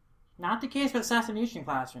it. Not the case with Assassination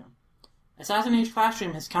Classroom. Assassination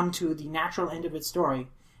Classroom has come to the natural end of its story,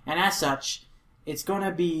 and as such, it's going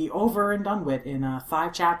to be over and done with in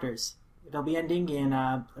 5 chapters. It'll be ending in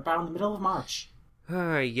about the middle of March.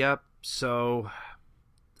 Yep. So,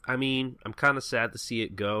 I mean, I'm kind of sad to see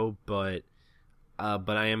it go, but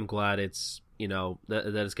I am glad it's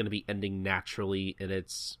that it's going to be ending naturally, and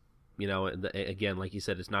it's again, like you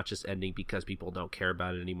said, it's not just ending because people don't care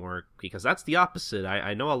about it anymore, because that's the opposite.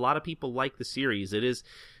 I know a lot of people like the series. It is.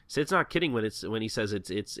 Sid's not kidding when he says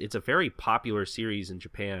it's a very popular series in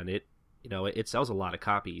Japan. It sells a lot of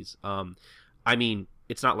copies. I mean,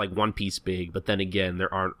 it's not like One Piece big, but then again,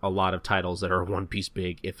 there aren't a lot of titles that are One Piece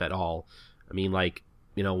big, if at all. I mean,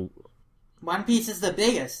 One Piece is the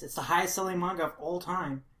biggest. It's the highest selling manga of all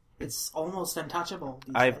time. It's almost untouchable.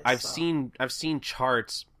 I've seen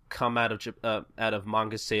charts come out of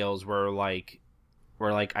manga sales where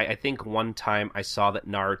I think one time I saw that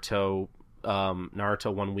Naruto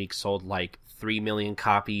 1 week sold like 3 million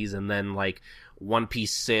copies, and then like One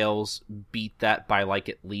Piece sales beat that by like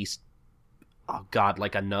at least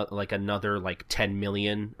another like 10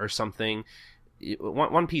 million or something.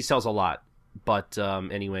 One Piece sells a lot, but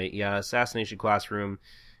anyway, yeah, Assassination Classroom,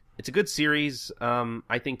 it's a good series.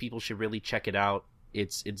 I think people should really check it out.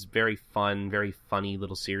 It's very fun, very funny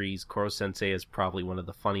little series. Koro Sensei is probably one of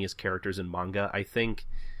the funniest characters in manga, I think.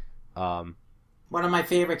 One of my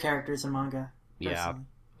favorite characters in manga. Personally.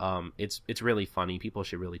 Yeah. It's really funny. People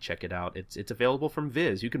should really check it out. It's available from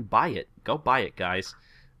Viz. You can buy it. Go buy it, guys.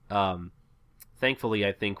 Thankfully,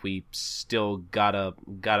 I think we still got a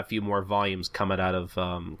few more volumes coming out of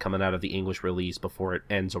the English release before it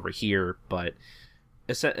ends over here. But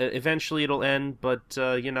eventually it'll end. But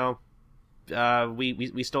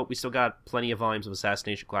we still got plenty of volumes of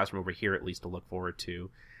Assassination Classroom over here, at least, to look forward to.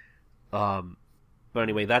 But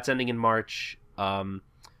anyway, that's ending in March.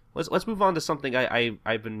 Let's move on to something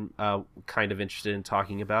I've been kind of interested in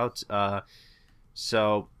talking about.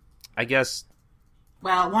 So I guess.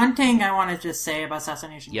 Well, one thing I want to just say about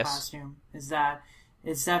Assassination Classroom is that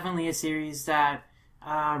it's definitely a series that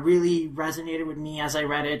really resonated with me as I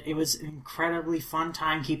read it. It was an incredibly fun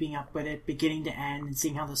time keeping up with it, beginning to end, and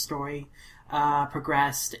seeing how the story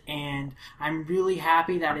progressed. And I'm really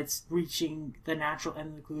happy that it's reaching the natural end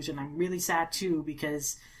of the conclusion. I'm really sad too,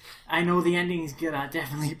 because I know the ending is gonna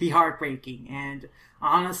definitely be heartbreaking. And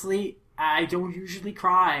honestly, I don't usually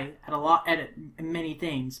cry at many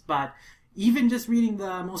things, but even just reading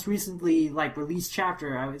the most recently released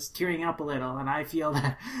chapter, I was tearing up a little, and I feel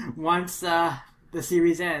that once the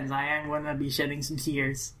series ends, I am going to be shedding some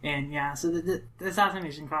tears. And yeah, so the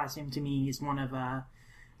Assassination Classroom to me is one of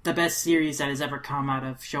the best series that has ever come out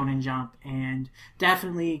of Shonen Jump, and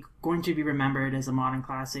definitely going to be remembered as a modern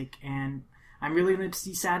classic. And I'm really going to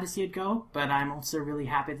be sad to see it go, but I'm also really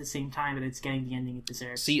happy at the same time that it's getting the ending it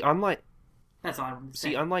deserves. That's all I wanted to say.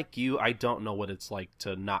 See, unlike you, I don't know what it's like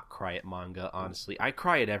to not cry at manga, honestly. I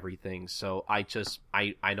cry at everything, so I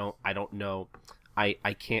don't know. I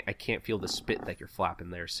can't feel the spit that you're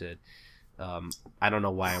flapping there, Sid. I don't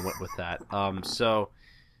know why I went with that. So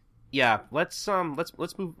yeah, let's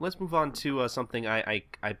move on to something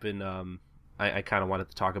I've been I kind of wanted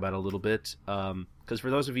to talk about a little bit. Because for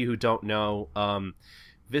those of you who don't know,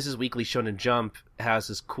 Viz's Weekly Shonen Jump has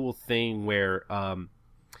this cool thing where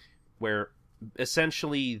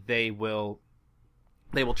essentially they will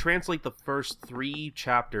translate the first 3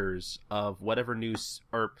 chapters of whatever news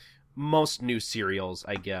or most new serials,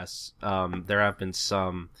 I guess. There have been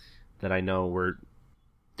some that I know were...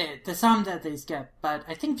 There's some that they skip, but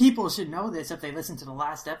I think people should know this if they listen to the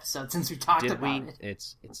last episode since we talked about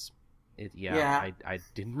it. Yeah. I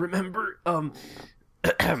didn't remember.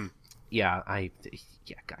 Yeah,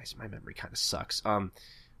 guys, my memory kind of sucks.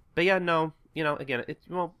 But yeah, no, again,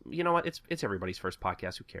 you know what? It's everybody's first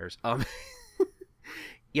podcast. Who cares?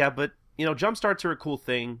 Yeah, but jump starts are a cool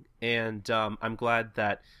thing, and I'm glad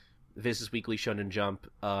that Viz's Weekly Shonen Jump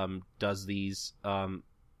does these.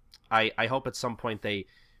 I hope at some point they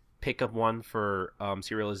pick up one for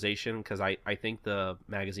serialization, because I think the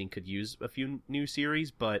magazine could use a few new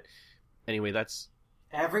series. But anyway, that's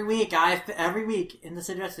every week. Every week in the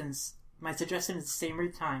suggestions, my suggestion is the same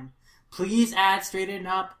every time. Please add Straighten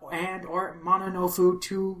Up and or Mononofu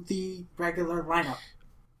to the regular lineup.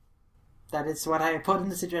 That is what I put in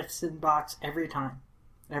the suggestion box every time,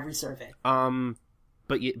 every survey.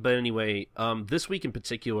 But anyway, this week in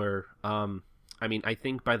particular, I mean, I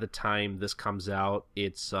think by the time this comes out,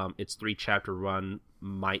 its 3-chapter run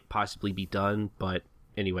might possibly be done. But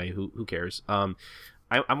anyway, who cares? I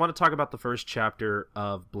want to talk about the first chapter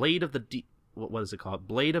of Blade of the what is it called?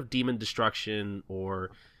 Blade of Demon Destruction,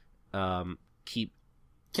 or Kimetsu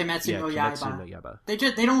no Yaiba. No Yaiba.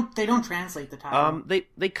 They don't translate the title.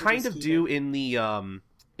 They kind of do in the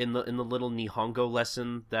little Nihongo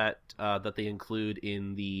lesson that they include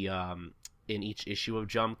in the in each issue of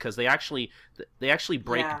Jump, because they actually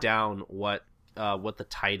break down what the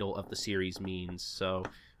title of the series means. So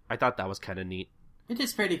I thought that was kind of neat. It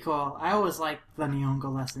is pretty cool. I always like the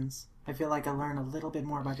Nihongo lessons. I feel like I learn a little bit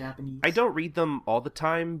more about Japanese. I don't read them all the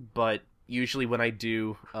time, but usually when I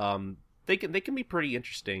do, they can be pretty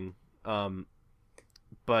interesting.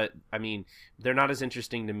 But I mean, they're not as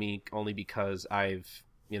interesting to me only because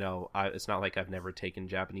it's not like I've never taken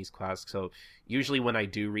Japanese class. So usually when I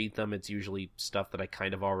do read them, it's usually stuff that I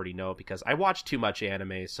kind of already know, because I watch too much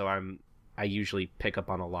anime. So I usually pick up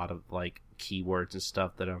on a lot of like keywords and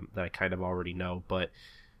stuff that I kind of already know. But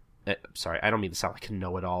sorry, I don't mean to sound like a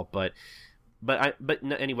know-it-all, but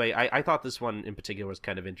anyway, I thought this one in particular was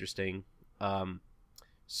kind of interesting.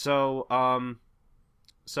 So I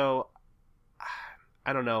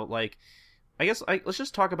don't know, like, I guess let's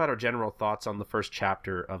just talk about our general thoughts on the first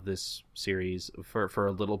chapter of this series for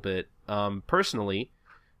a little bit. Personally,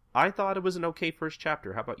 I thought it was an okay first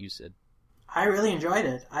chapter. How about you, Sid? I really enjoyed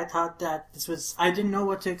it. I thought that I didn't know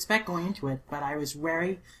what to expect going into it, but I was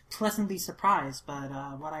very pleasantly surprised by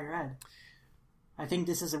what I read. I think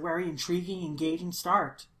this is a very intriguing, engaging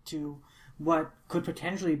start to what could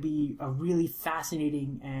potentially be a really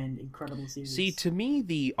fascinating and incredible series. See, to me,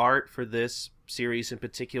 the art for this series in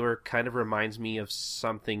particular kind of reminds me of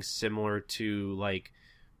something similar to, like,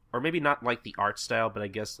 or maybe not like the art style, but I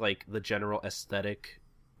guess like the general aesthetic,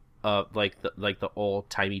 like the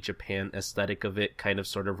old-timey Japan aesthetic of it kind of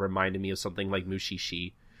sort of reminded me of something like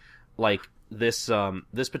Mushishi. Like, this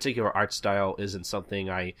particular art style isn't something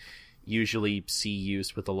I usually see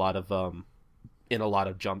used with a lot of in a lot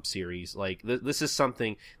of Jump series. Like, this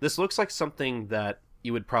looks like something that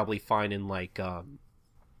you would probably find in like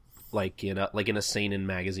in a seinen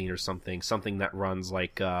magazine or something that runs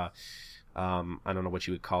like I don't know what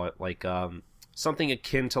you would call it, like something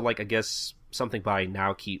akin to, like, I guess something by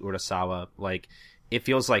Naoki Urasawa. Like, it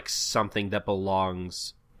feels like something that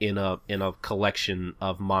belongs in a collection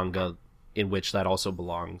of manga in which that also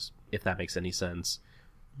belongs, if that makes any sense.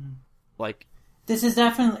 Like, this is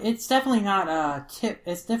definitely not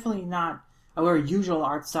it's definitely not a very usual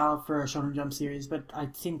art style for a Shonen Jump series, but I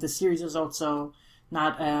think the series is also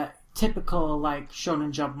not a typical like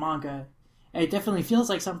Shonen Jump manga. It definitely feels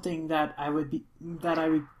like something that I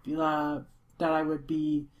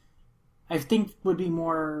think would be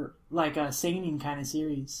more like a seinen kind of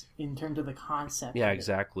series in terms of the concept. Yeah,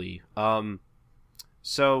 exactly.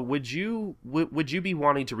 So would you be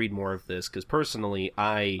wanting to read more of this? Because personally,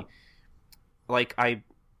 I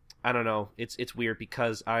don't know. It's weird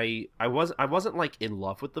because I wasn't like in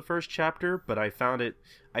love with the first chapter, but I found it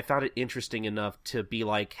interesting enough to be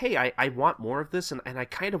like, hey, I want more of this, and I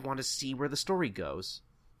kind of want to see where the story goes.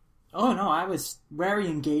 Oh no, I was very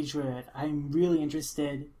engaged with it. I'm really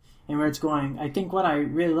interested in where it's going. I think what I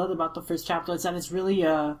really loved about the first chapter is that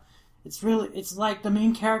it's like the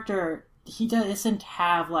main character he doesn't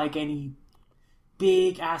have like any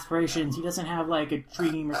big aspirations. He doesn't have like a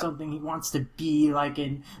dream or something he wants to be like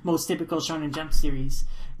in most typical Shonen Jump series.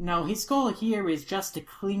 No, his goal here is just to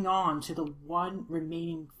cling on to the one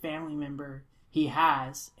remaining family member he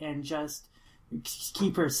has and just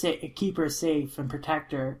keep her safe and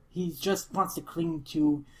protect her. He just wants to cling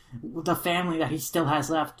to the family that he still has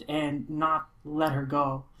left and not let her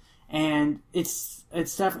go. And it's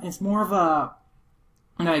more of a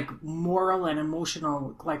like moral and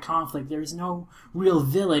emotional like conflict. There's no real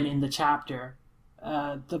villain in the chapter.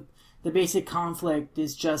 The basic conflict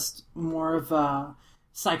is just more of a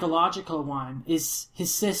psychological one. Is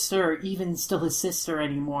his sister even still his sister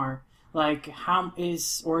anymore? Like,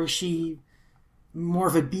 is she more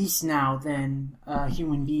of a beast now than a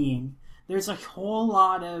human being? There's a whole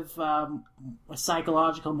lot of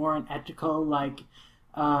psychological, more and ethical like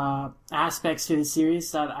aspects to the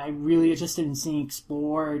series that I really interested in seeing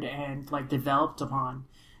explored and like developed upon,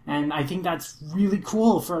 and I think that's really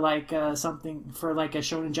cool for like something for like a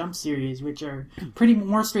Shonen Jump series, which are pretty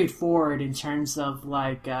more straightforward in terms of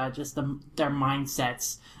like just their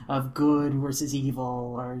mindsets of good versus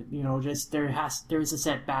evil, or just there's a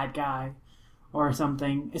set bad guy or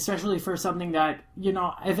something, especially for something that,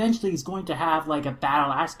 eventually is going to have, like, a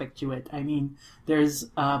battle aspect to it. I mean, there's,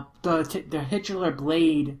 the titular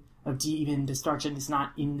blade of Demon Destruction is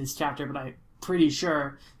not in this chapter, but I'm pretty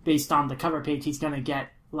sure, based on the cover page, he's gonna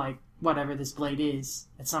get, like, whatever this blade is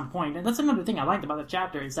at some point. And that's another thing I liked about the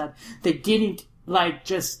chapter, is that they didn't, like,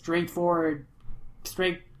 just straight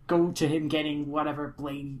go to him getting whatever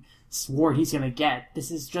blade sword he's gonna get. This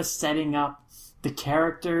is just setting up the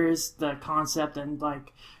characters, the concept, and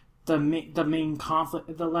like the main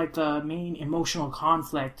conflict, the main emotional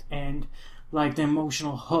conflict, and like the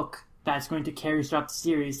emotional hook that's going to carry throughout the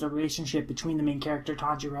series, the relationship between the main character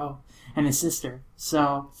Tanjiro and his sister.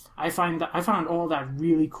 So I found all that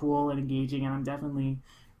really cool and engaging, and I'm definitely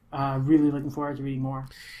really looking forward to reading more.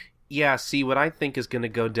 Yeah, see, what I think is going to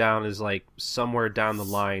go down is like somewhere down the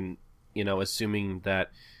line, assuming that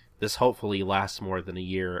this hopefully lasts more than a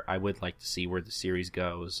year, I would like to see where the series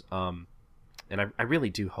goes. And I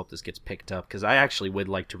really do hope this gets picked up, because I actually would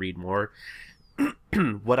like to read more.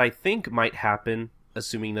 What I think might happen,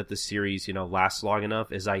 assuming that the series, lasts long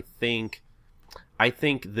enough, is I think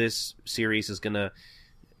this series is gonna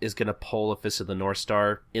pull a Fist of the North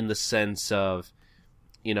Star, in the sense of,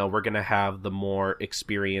 we're gonna have the more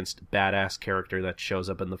experienced badass character that shows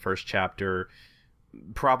up in the first chapter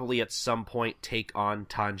probably at some point take on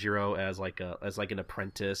Tanjiro as like an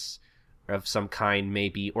apprentice of some kind,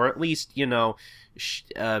 maybe, or at least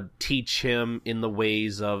teach him in the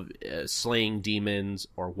ways of slaying demons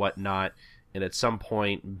or whatnot. And at some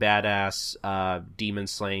point, badass demon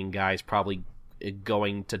slaying guy's probably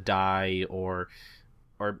going to die, or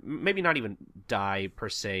maybe not even die per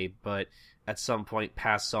se, but at some point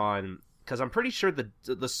pass on, because I'm pretty sure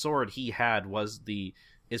the sword he had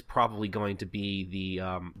is probably going to be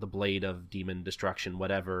the blade of demon destruction,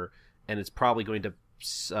 whatever, and it's probably going to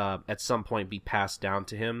at some point be passed down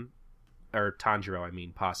to him, or Tanjiro, I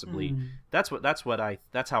mean, possibly. That's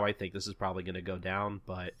how I think this is probably going to go down.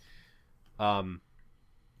 But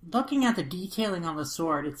looking at the detailing on the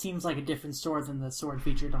sword, it seems like a different sword than the sword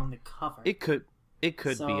featured on the cover. It could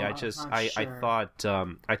so, be. I thought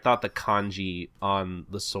the kanji on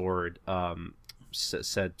the sword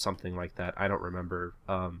said something like that. I don't remember.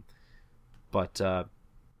 But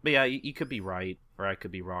yeah, you could be right, or I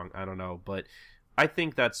could be wrong. I don't know, but I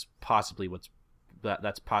think that's possibly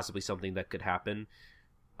something that could happen.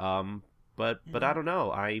 But I don't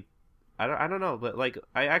know. I don't know. But like,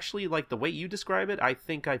 I actually like the way you describe it. I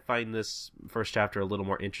think I find this first chapter a little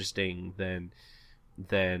more interesting than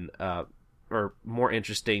more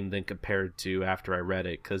interesting than compared to after I read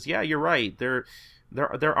it. Because yeah, you're right. There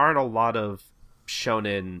aren't a lot of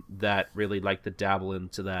shonen that really like to dabble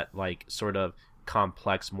into that like sort of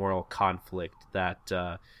complex moral conflict that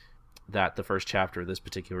the first chapter of this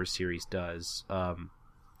particular series does,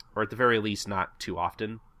 or at the very least not too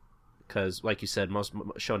often, because like you said, most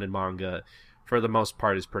shonen manga for the most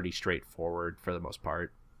part is pretty straightforward for the most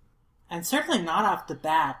part, and certainly not off the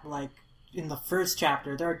bat. Like in the first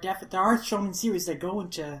chapter, there are shonen series that go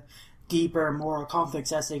into deeper moral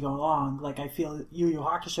conflicts as they go along. Like I feel Yu Yu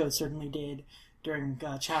Hakusho certainly did during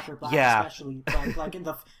Chapter Black, especially. But like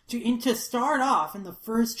to start off in the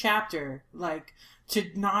first chapter, like to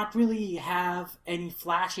not really have any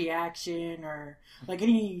flashy action or like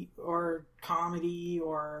or comedy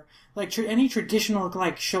or like any traditional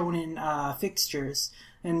like shonen fixtures,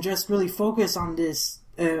 and just really focus on this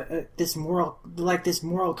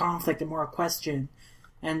moral conflict and moral question,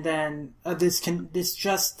 and then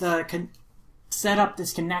set up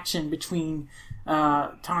this connection between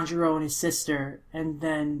Tanjiro and his sister, and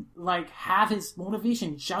then like have his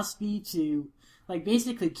motivation just be to like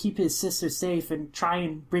basically keep his sister safe and try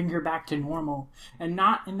and bring her back to normal, and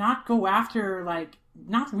not go after like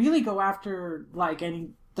not really go after like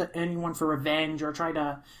anyone for revenge or try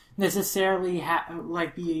to necessarily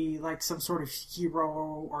be like some sort of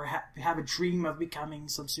hero or have a dream of becoming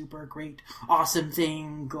some super great awesome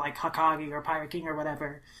thing like Hokage or Pirate King or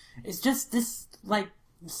whatever. It's just this like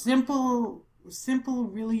simple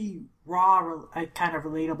really raw kind of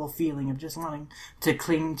relatable feeling of just wanting to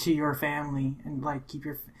cling to your family and like keep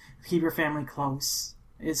your family close.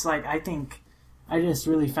 It's like I think I just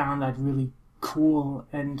really found that really cool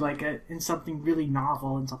and like in something really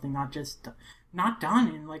novel and something not done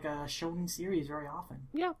in like a shonen series very often.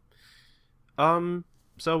 Yeah.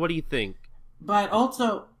 So what do you think? But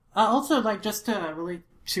also like just to relate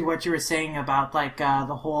to what you were saying about like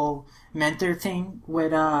the whole mentor thing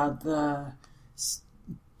with the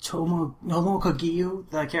Tomoka Giyu,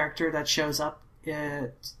 the character that shows up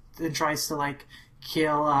and tries to like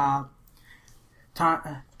kill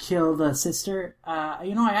the sister.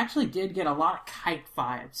 I actually did get a lot of Kite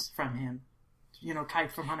vibes from him.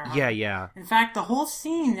 Kite from Hunter x Hunter. Yeah. In fact, the whole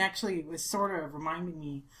scene actually was sort of reminding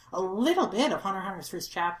me a little bit of Hunter x Hunter's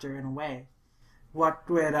first chapter in a way. What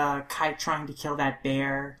with Kite trying to kill that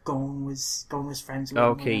bear, Gon was friends with him.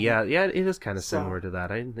 Okay, yeah, it is kind of similar to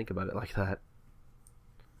that. I didn't think about it like that.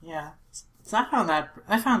 Yeah, so I found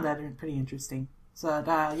that pretty interesting. So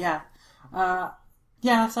so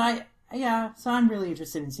I'm really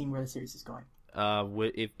interested in seeing where the series is going.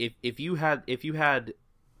 If you had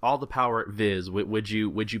all the power at Viz, would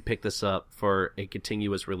you pick this up for a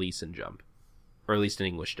continuous release in Jump, or at least an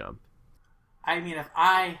English Jump? I mean, if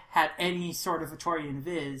I had any sort of Hattori in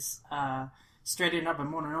Viz, Straighten Up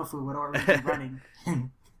and Mononofu would already be running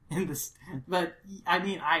in this. But I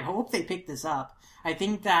mean, I hope they pick this up. I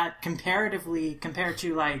think that comparatively, compared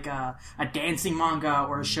to like a dancing manga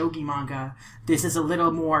or a shogi manga, this is a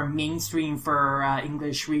little more mainstream for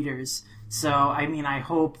English readers. So I mean, I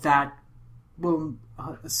hope that will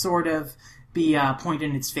sort of be a point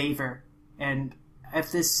in its favor. And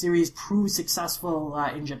if this series proves successful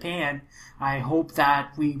in Japan, I hope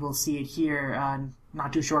that we will see it here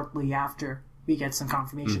not too shortly after we get some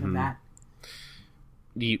confirmation of that.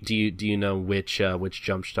 Do you know which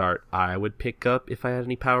Jumpstart I would pick up if I had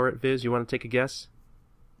any power at Viz? You want to take a guess?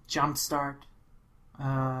 Jumpstart.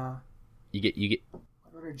 You get. What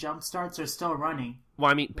other Jumpstarts are still running?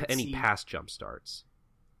 Well, I mean, any past Jumpstarts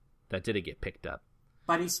that didn't get picked up.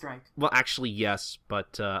 Buddy Strike. Well, actually, yes,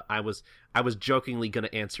 but I was jokingly going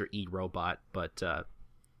to answer E-Robot, but do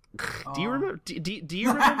you remember? Do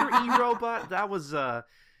you remember E-Robot? That was.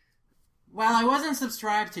 Well, I wasn't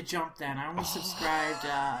subscribed to Jump then. I only subscribed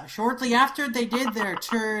shortly after they did their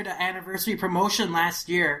third anniversary promotion last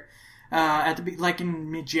year.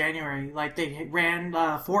 In mid-January, like they ran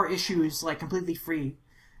 4 issues like completely free.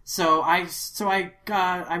 So I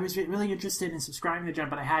was really interested in subscribing to Jump,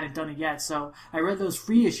 but I hadn't done it yet. So I read those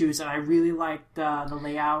free issues, and I really liked the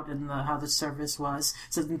layout and how the service was.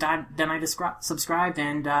 So then I subscribed,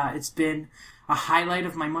 and it's been a highlight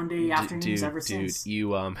of my Monday afternoons ever since.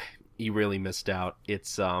 You really missed out. It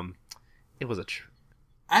was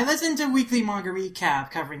I listened to Weekly Manga Recap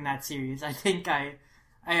covering that series. I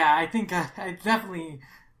definitely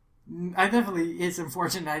is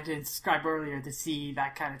unfortunate I didn't subscribe earlier to see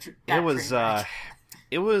that kind of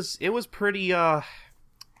it was pretty I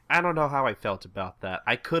don't know how I felt about that.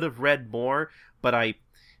 I could have read more, but I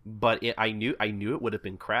knew it would have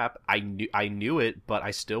been crap. I knew it, but I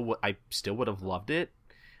still would have loved it.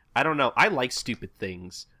 I don't know. I like stupid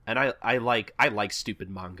things, and I like stupid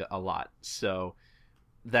manga a lot. So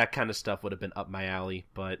that kind of stuff would have been up my alley,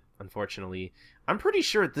 but unfortunately, I'm pretty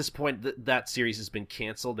sure at this point that series has been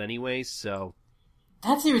canceled anyway, so...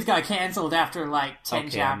 That series got canceled after, 10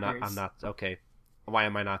 chapters. I'm not... Okay. Why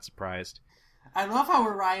am I not surprised? I love how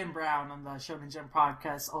Ryan Brown on the Shonen Jump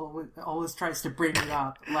podcast always tries to bring it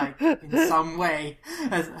up, in some way.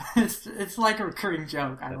 It's like a recurring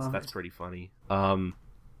joke. That's pretty funny. But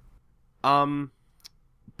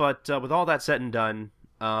with all that said and done,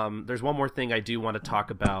 there's one more thing I do want to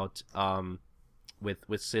talk about,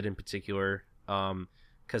 with Sid in particular,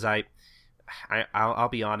 because I'll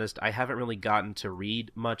be honest, I haven't really gotten to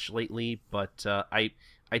read much lately, but I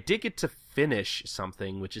did get to finish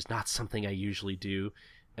something, which is not something I usually do,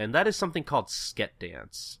 and that is something called Sket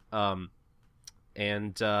Dance.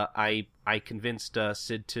 and I convinced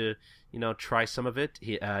Sid to try some of it.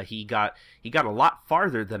 He got a lot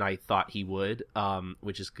farther than I thought he would,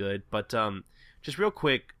 which is good. But just real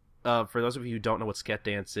quick, for those of you who don't know what Sket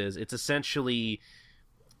Dance is, it's essentially,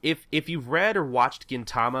 if you've read or watched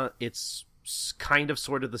Gintama, it's kind of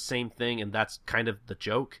sort of the same thing, and that's kind of the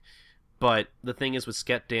joke. But the thing is with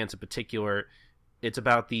Sket Dance in particular, it's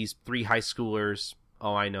about these three high schoolers.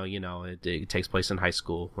 Oh, I know, it takes place in high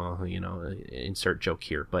school. Well, insert joke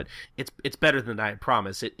here, but it's better than that, I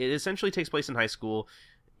promise. It essentially takes place in high school.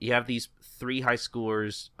 You have these three high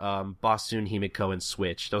schoolers, Basun, Himiko, and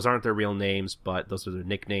Switch. Those aren't their real names, but those are their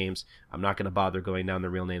nicknames. I'm not going to bother going down their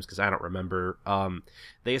real names because I don't remember.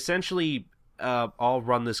 They essentially all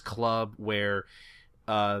run this club where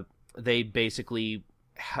they basically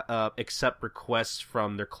accept requests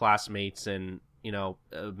from their classmates and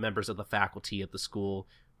members of the faculty at the school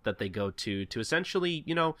that they go to essentially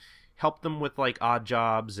help them with like odd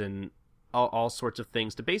jobs and all sorts of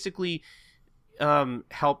things to basically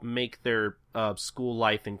help make their school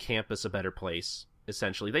life and campus a better place.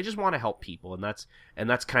 Essentially, they just want to help people, and that's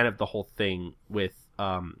kind of the whole thing with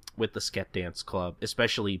the Sket Dance Club,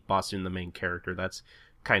 especially Basun, the main character. That's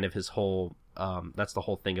kind of his whole that's the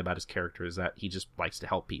whole thing about his character, is that he just likes to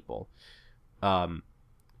help people.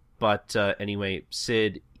 But anyway,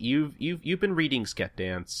 Sid, you've been reading Sket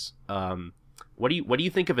Dance. What do you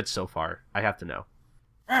think of it so far? I have to know.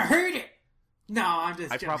 I heard it. No, I'm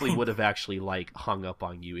just joking. I probably would have actually hung up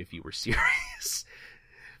on you if you were serious.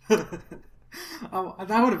 Oh,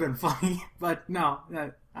 that would have been funny, but no,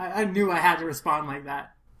 I knew I had to respond like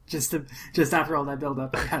that. Just after all that build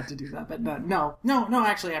up, I had to do that. But no.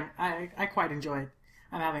 Actually, I quite enjoy it.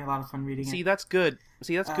 I'm having a lot of fun reading it. That's good.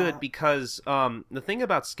 That's good because the thing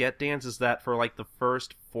about Sket Dance is that for like the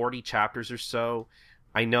first 40 chapters or so,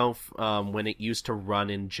 I know when it used to run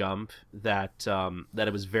in Jump that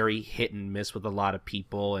it was very hit and miss with a lot of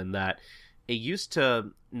people, and that it used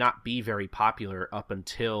to not be very popular up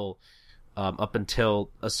until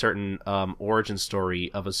a certain origin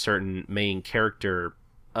story of a certain main character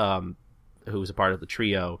who was a part of the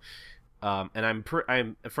trio. And I'm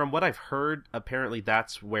from what I've heard, apparently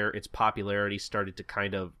that's where its popularity started to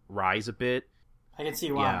kind of rise a bit. I can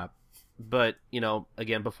see why. Yeah, but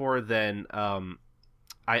again, before then,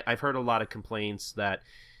 I've heard a lot of complaints that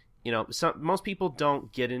most people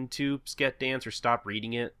don't get into Sket Dance or stop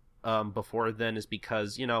reading it before then, is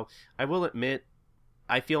because I will admit,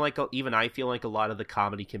 I feel like a lot of the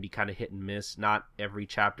comedy can be kind of hit and miss. Not every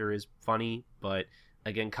chapter is funny, but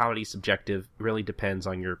again, comedy is subjective. It really depends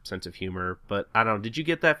on your sense of humor. But I don't know. Did you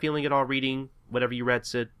get that feeling at all reading whatever you read,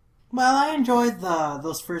 Sid? Well, I enjoyed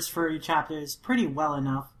those first 30 chapters pretty well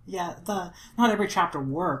enough. Yeah, not every chapter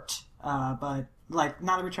worked, but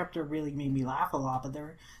not every chapter really made me laugh a lot. But there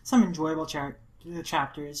were some enjoyable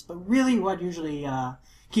chapters. But really, what usually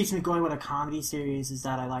keeps me going with a comedy series is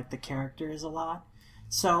that I like the characters a lot.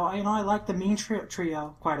 So, I like the main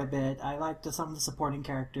trio quite a bit. I like some of the supporting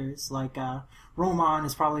characters. Like, Roman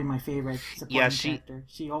is probably my favorite supporting character.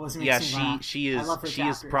 She always makes me laugh. She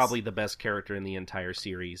is probably the best character in the entire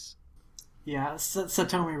series. Yeah,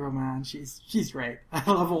 Satomi Roman, she's great. I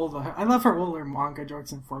love her older manga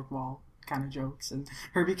jokes and fourth wall kind of jokes, and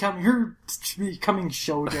her becoming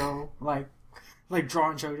shoujo, like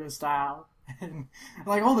drawn shoujo style. And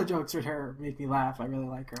all the jokes with her make me laugh. I really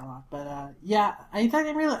like her a lot. But yeah, I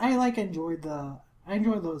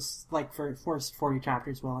enjoyed those first 40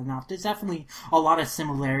 chapters well enough. There's definitely a lot of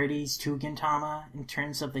similarities to Gintama in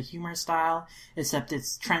terms of the humor style, except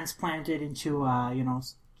it's transplanted into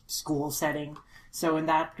school setting. So in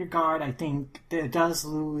that regard, I think it does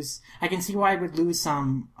lose. I can see why it would lose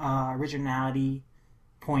some originality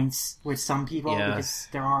points with some people, because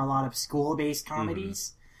there are a lot of school-based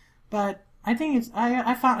comedies. But I think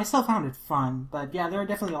I still found it fun. But yeah, there are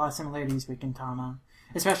definitely a lot of similarities with Gintama,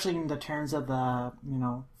 especially in the terms of the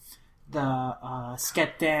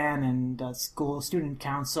Sketdan and school student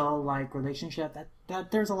council relationship.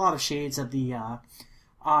 That there's a lot of shades of the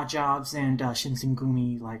Odd Jobs and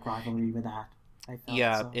Shinsengumi rivalry with that. I felt,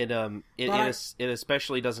 yeah, so. It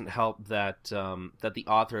especially doesn't help that the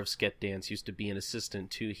author of Sket Dance used to be an assistant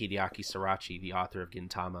to Hideaki Sarachi, the author of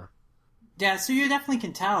Gintama. Yeah, so you definitely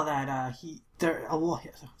can tell that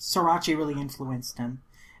Sarachi really influenced him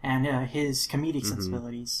and his comedic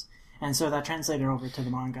sensibilities, and so that translated over to the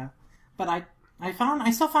manga. But I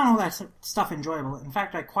still found all that stuff enjoyable. In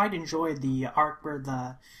fact, I quite enjoyed the arc where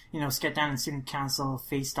the Sketdan and Student Council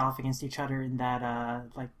faced off against each other in that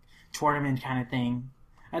tournament kind of thing.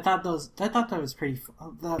 I thought that was pretty.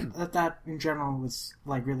 That in general was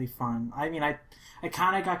like really fun. I mean, I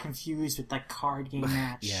kind of got confused with like card game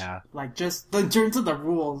match. Yeah. Like just in terms of the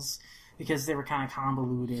rules because they were kind of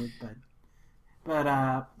convoluted, but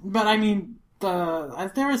I mean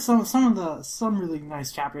there was some really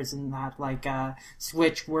nice chapters in that, like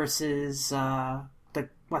Switch versus the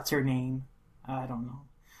what's her name? I don't know.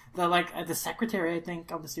 The secretary, I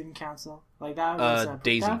think, of the student council. Like that was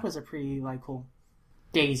Daisy. That was a pretty like cool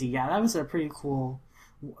Daisy. Yeah, that was a pretty cool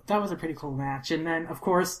match. And then of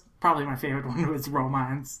course probably my favorite one was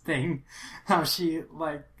Romance thing. How she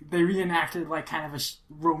like they reenacted like kind of a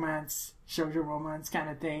romance shoujo romance kind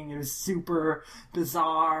of thing. It was super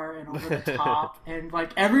bizarre and over the top, and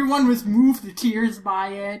like everyone was moved to tears by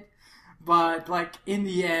it. But like in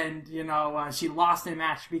the end, she lost the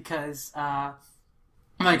match because,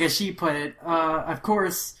 like as she put it, of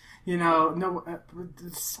course,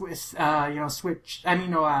 Switch.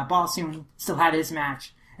 Boston still had his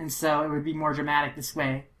match, and so it would be more dramatic this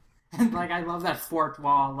way. And like I love that fourth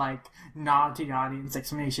wall like nod to the audience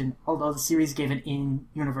explanation. Although the series gave an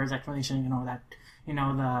in-universe explanation, that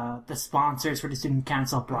the sponsors for the student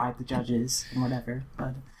council bribed the judges and whatever.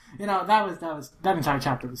 But that entire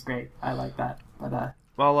chapter was great. I like that. But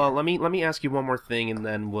well, let me ask you one more thing, and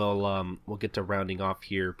then we'll get to rounding off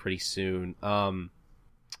here pretty soon.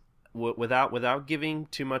 Without giving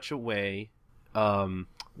too much away,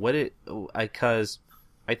 because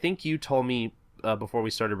I think you told me before we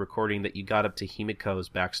started recording that you got up to Himiko's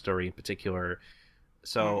backstory in particular.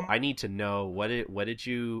 So I need to know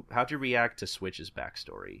how'd you react to Switch's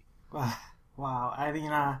backstory? Wow. I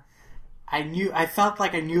mean, I felt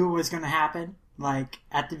like I knew it was going to happen. Like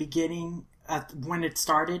at the beginning, when I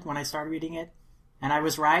started reading it, and I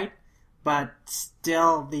was right, but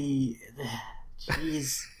still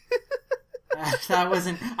jeez. That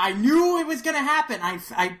wasn't. I knew it was gonna happen.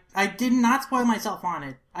 I did not spoil myself on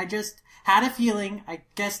it. I just had a feeling. I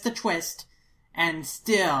guessed the twist, and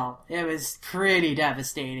still, it was pretty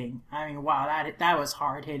devastating. I mean, wow, that was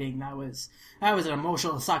hard hitting. That was an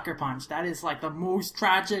emotional sucker punch. That is like the most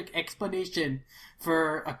tragic explanation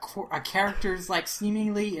for a character's like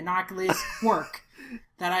seemingly innocuous quirk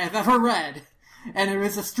that I have ever read. And it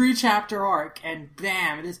was a 3-chapter arc, and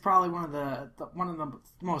bam! It is probably one of the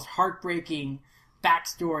most heartbreaking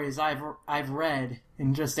backstories I've read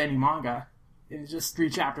in just any manga. It's just 3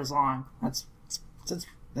 chapters long. That's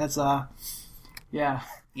yeah.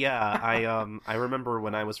 Yeah, I remember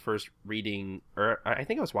when I was first reading, or I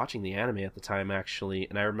think I was watching the anime at the time actually,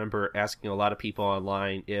 and I remember asking a lot of people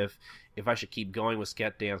online if I should keep going with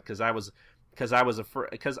Sket Dance because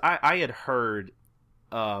I had heard.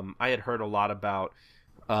 I had heard a lot about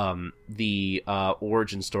the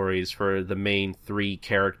origin stories for the main 3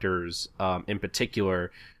 characters in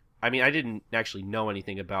particular. I mean, I didn't actually know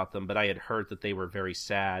anything about them, but I had heard that they were very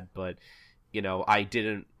sad. But I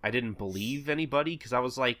didn't believe anybody because I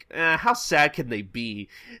was like, how sad can they be?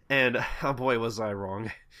 And oh boy, was I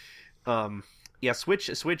wrong. Yeah,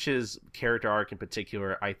 Switch's character arc in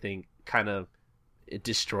particular, I think, kind of it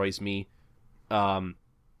destroys me.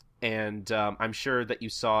 And I'm sure that you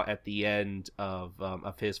saw at the end of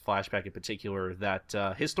his flashback in particular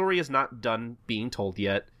that his story is not done being told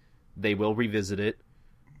yet. They will revisit it.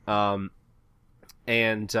 I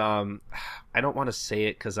don't want to say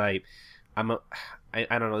it because I don't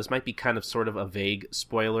know. This might be kind of sort of a vague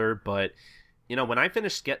spoiler, but when I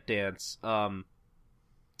finished Sket Dance, all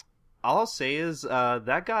I'll say is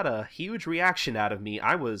that got a huge reaction out of me.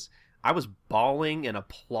 I was bawling and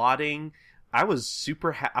applauding. I was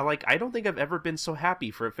super I don't think I've ever been so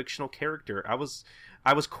happy for a fictional character. I was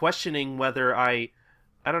questioning whether I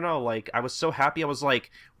don't know, like I was so happy. I was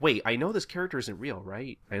like, wait, I know this character isn't real,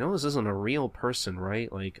 right? I know this isn't a real person,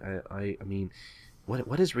 right? Like I mean,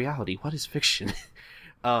 what is reality? What is fiction?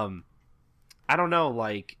 I don't know,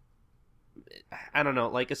 like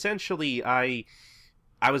essentially I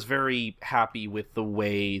was very happy with the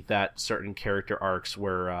way that certain character arcs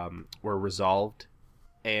were resolved.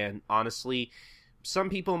 And honestly,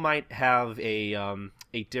 some people might have a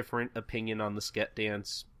different opinion on the Sket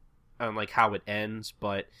Dance, on like how it ends.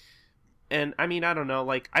 And I mean, I don't know.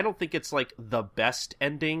 Like, I don't think it's like the best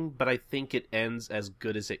ending, but I think it ends as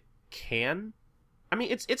good as it can. I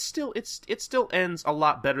mean, it still ends a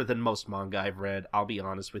lot better than most manga I've read. I'll be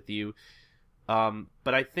honest with you.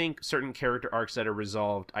 But I think certain character arcs that are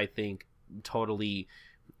resolved, I think, totally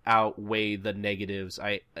outweigh the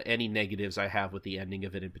any negatives I have with the ending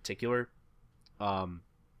of it in particular.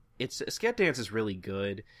 Sket Dance is really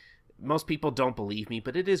good. Most people don't believe me,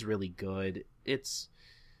 but it is really good. It's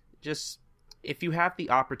just, if you have the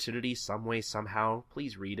opportunity some way, somehow,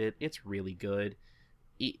 please read it. It's really good.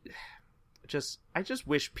 I just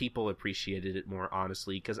wish people appreciated it more,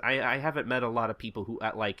 honestly, because I haven't met a lot of people who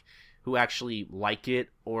who actually like it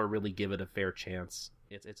or really give it a fair chance.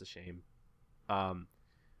 It's a shame.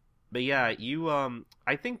 But yeah, you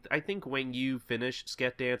I think when you finish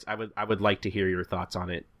Sket Dance, I would like to hear your thoughts on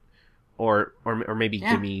it, or maybe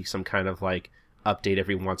give me some kind of like update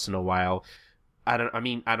every once in a while. I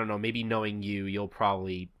don't know. Maybe knowing you, you'll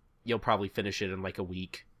probably finish it in like a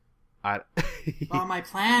week. Well, my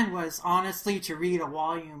plan was honestly to read a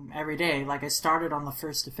volume every day. Like I started on the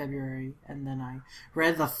 1st of February, and then I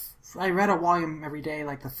read a volume every day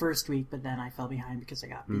like the first week, but then I fell behind because I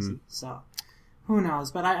got busy. So who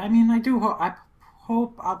knows? But I do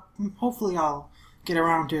hope hopefully I'll get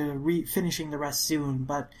around to finishing the rest soon.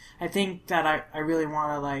 But I think that I really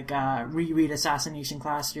want to like reread Assassination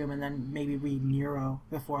Classroom and then maybe read Nero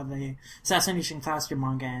before the Assassination Classroom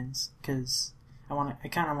manga ends, because I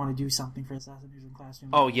kind of want to do something for Assassination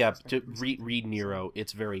Classroom. Oh yeah, to read Nero.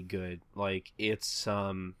 It's very good. Like it's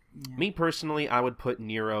me personally, I would put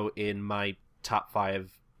Nero in my top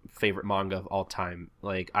 5 favorite manga of all time.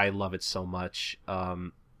 Like I love it so much.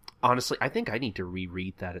 Honestly, I think I need to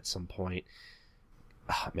reread that at some point.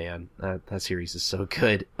 Oh, man, that series is so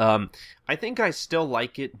good. I think I still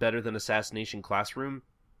like it better than Assassination Classroom.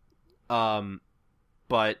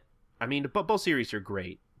 But I mean, both series are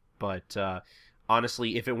great. But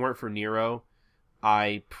honestly, if it weren't for Nero,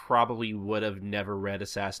 I probably would have never read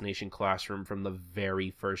Assassination Classroom from the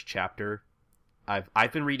very first chapter.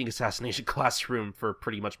 I've been reading Assassination Classroom for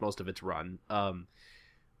pretty much most of its run.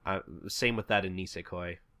 Same with that in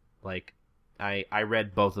Nisekoi. Like, I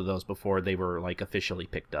read both of those before they were like officially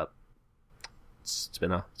picked up. It's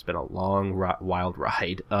been a long, wild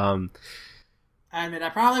ride. I admit, I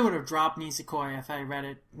probably would have dropped Nisekoi if I read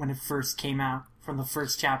it when it first came out from the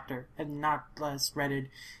first chapter, and not less read it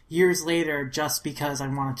years later just because I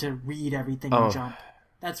wanted to read everything in Jump.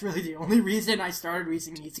 That's really the only reason I started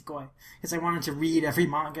reading Nisekoi, because I wanted to read every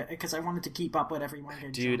manga, because I wanted to keep up with every manga.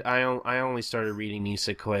 Dude, I only started reading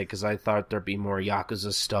Nisekoi because I thought there'd be more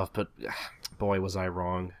Yakuza stuff, but boy, was I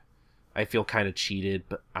wrong. I feel kind of cheated,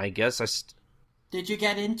 but I guess Did you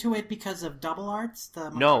get into it because of Double Arts?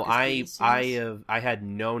 No, I had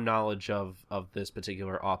no knowledge of this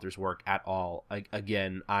particular author's work at all. I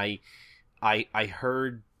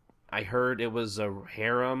heard it was a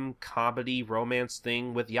harem comedy romance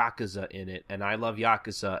thing with Yakuza in it, and I love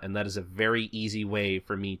Yakuza, and that is a very easy way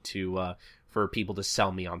for me to for people to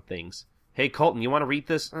sell me on things. Hey Colton, you want to read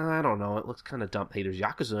this? I don't know. It looks kind of dumb. Hey, there's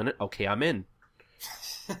Yakuza in it. Okay, I'm in.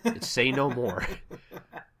 Say no more.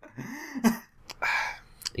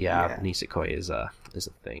 Yeah, Nisekoi is a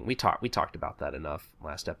thing. We talked about that enough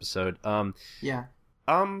last episode. But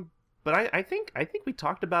I think we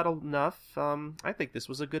talked about enough. I think this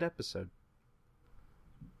was a good episode.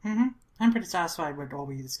 Mm-hmm. I'm pretty satisfied with all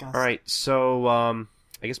we discussed. All right, so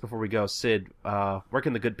I guess before we go, Sid, where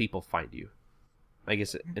can the good people find you? I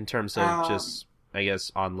guess in terms of just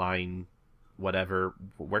online, whatever.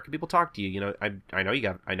 Where can people talk to you? You know, I know you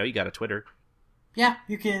got a Twitter. Yeah,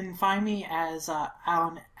 you can find me as at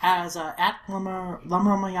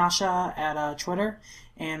Lumromayasha at Twitter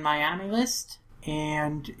and my anime list,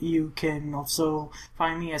 and you can also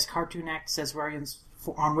find me as CartoonX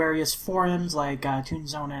on various forums like Toon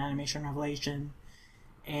Zone and Animation Revelation.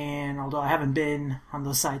 And although I haven't been on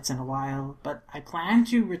those sites in a while, but I plan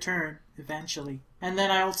to return eventually. And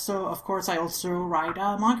then I also write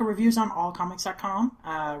manga reviews on allcomics.com.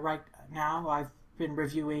 Right now, I've been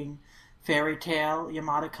reviewing Fairy Tail,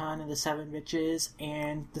 Yamada-kun, and the Seven Witches,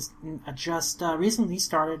 and I just recently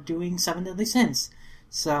started doing Seven Deadly Sins.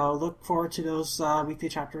 So look forward to those weekly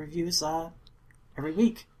chapter reviews every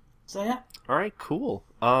week. So yeah. All right, cool.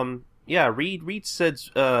 Yeah, read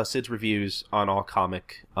Sid's reviews on All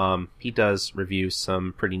Comic. He does review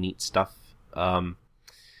some pretty neat stuff.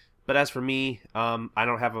 But as for me, I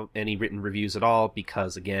don't have any written reviews at all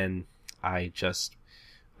because, again, I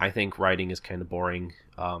think writing is kind of boring.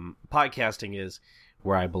 Podcasting is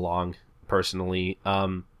where I belong, personally.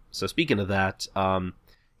 So speaking of that, I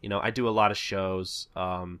do a lot of shows.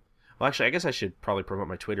 Well, actually, I guess I should probably promote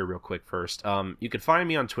my Twitter real quick first. You can find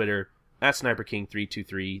me on Twitter at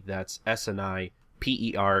SniperKing323. That's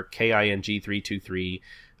SNIPERKING323.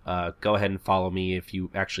 Go ahead and follow me if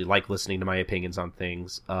you actually like listening to my opinions on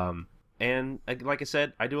things. And like I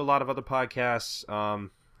said, I do a lot of other podcasts.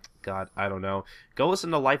 God, I don't know. Go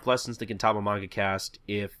listen to Life Lessons, the Gintama Manga Cast,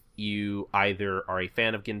 if you either are a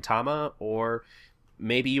fan of Gintama or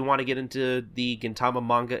maybe you want to get into the Gintama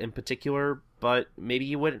manga in particular, but maybe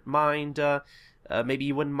you wouldn't mind some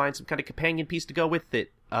kind of companion piece to go with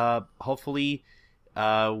it. Hopefully,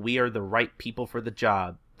 we are the right people for the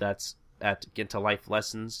job. That's at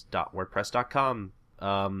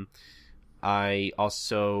gentalifelessons.wordpress.com. I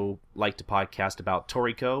also like to podcast about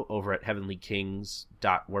Toriko over at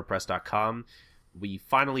heavenlykings.wordpress.com. We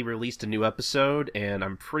finally released a new episode, and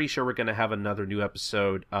I'm pretty sure we're going to have another new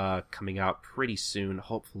episode coming out pretty soon.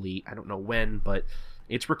 Hopefully, I don't know when, but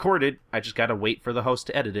it's recorded. I just got to wait for the host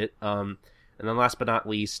to edit it. And then last but not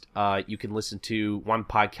least, you can listen to One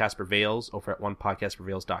Podcast Prevails over at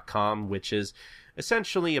onepodcastprevails.com, which is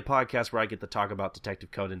essentially a podcast where I get to talk about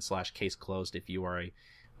Detective Conan / Case Closed if you are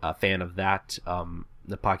a fan of that.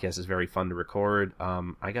 The podcast is very fun to record.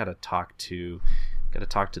 I got to talk to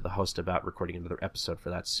the host about recording another episode for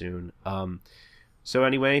that soon. So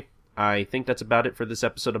anyway, I think that's about it for this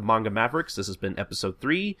episode of Manga Mavericks. This has been episode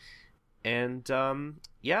 3. And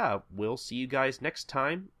yeah, we'll see you guys next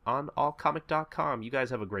time on allcomic.com. You guys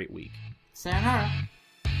have a great week. Sayonara.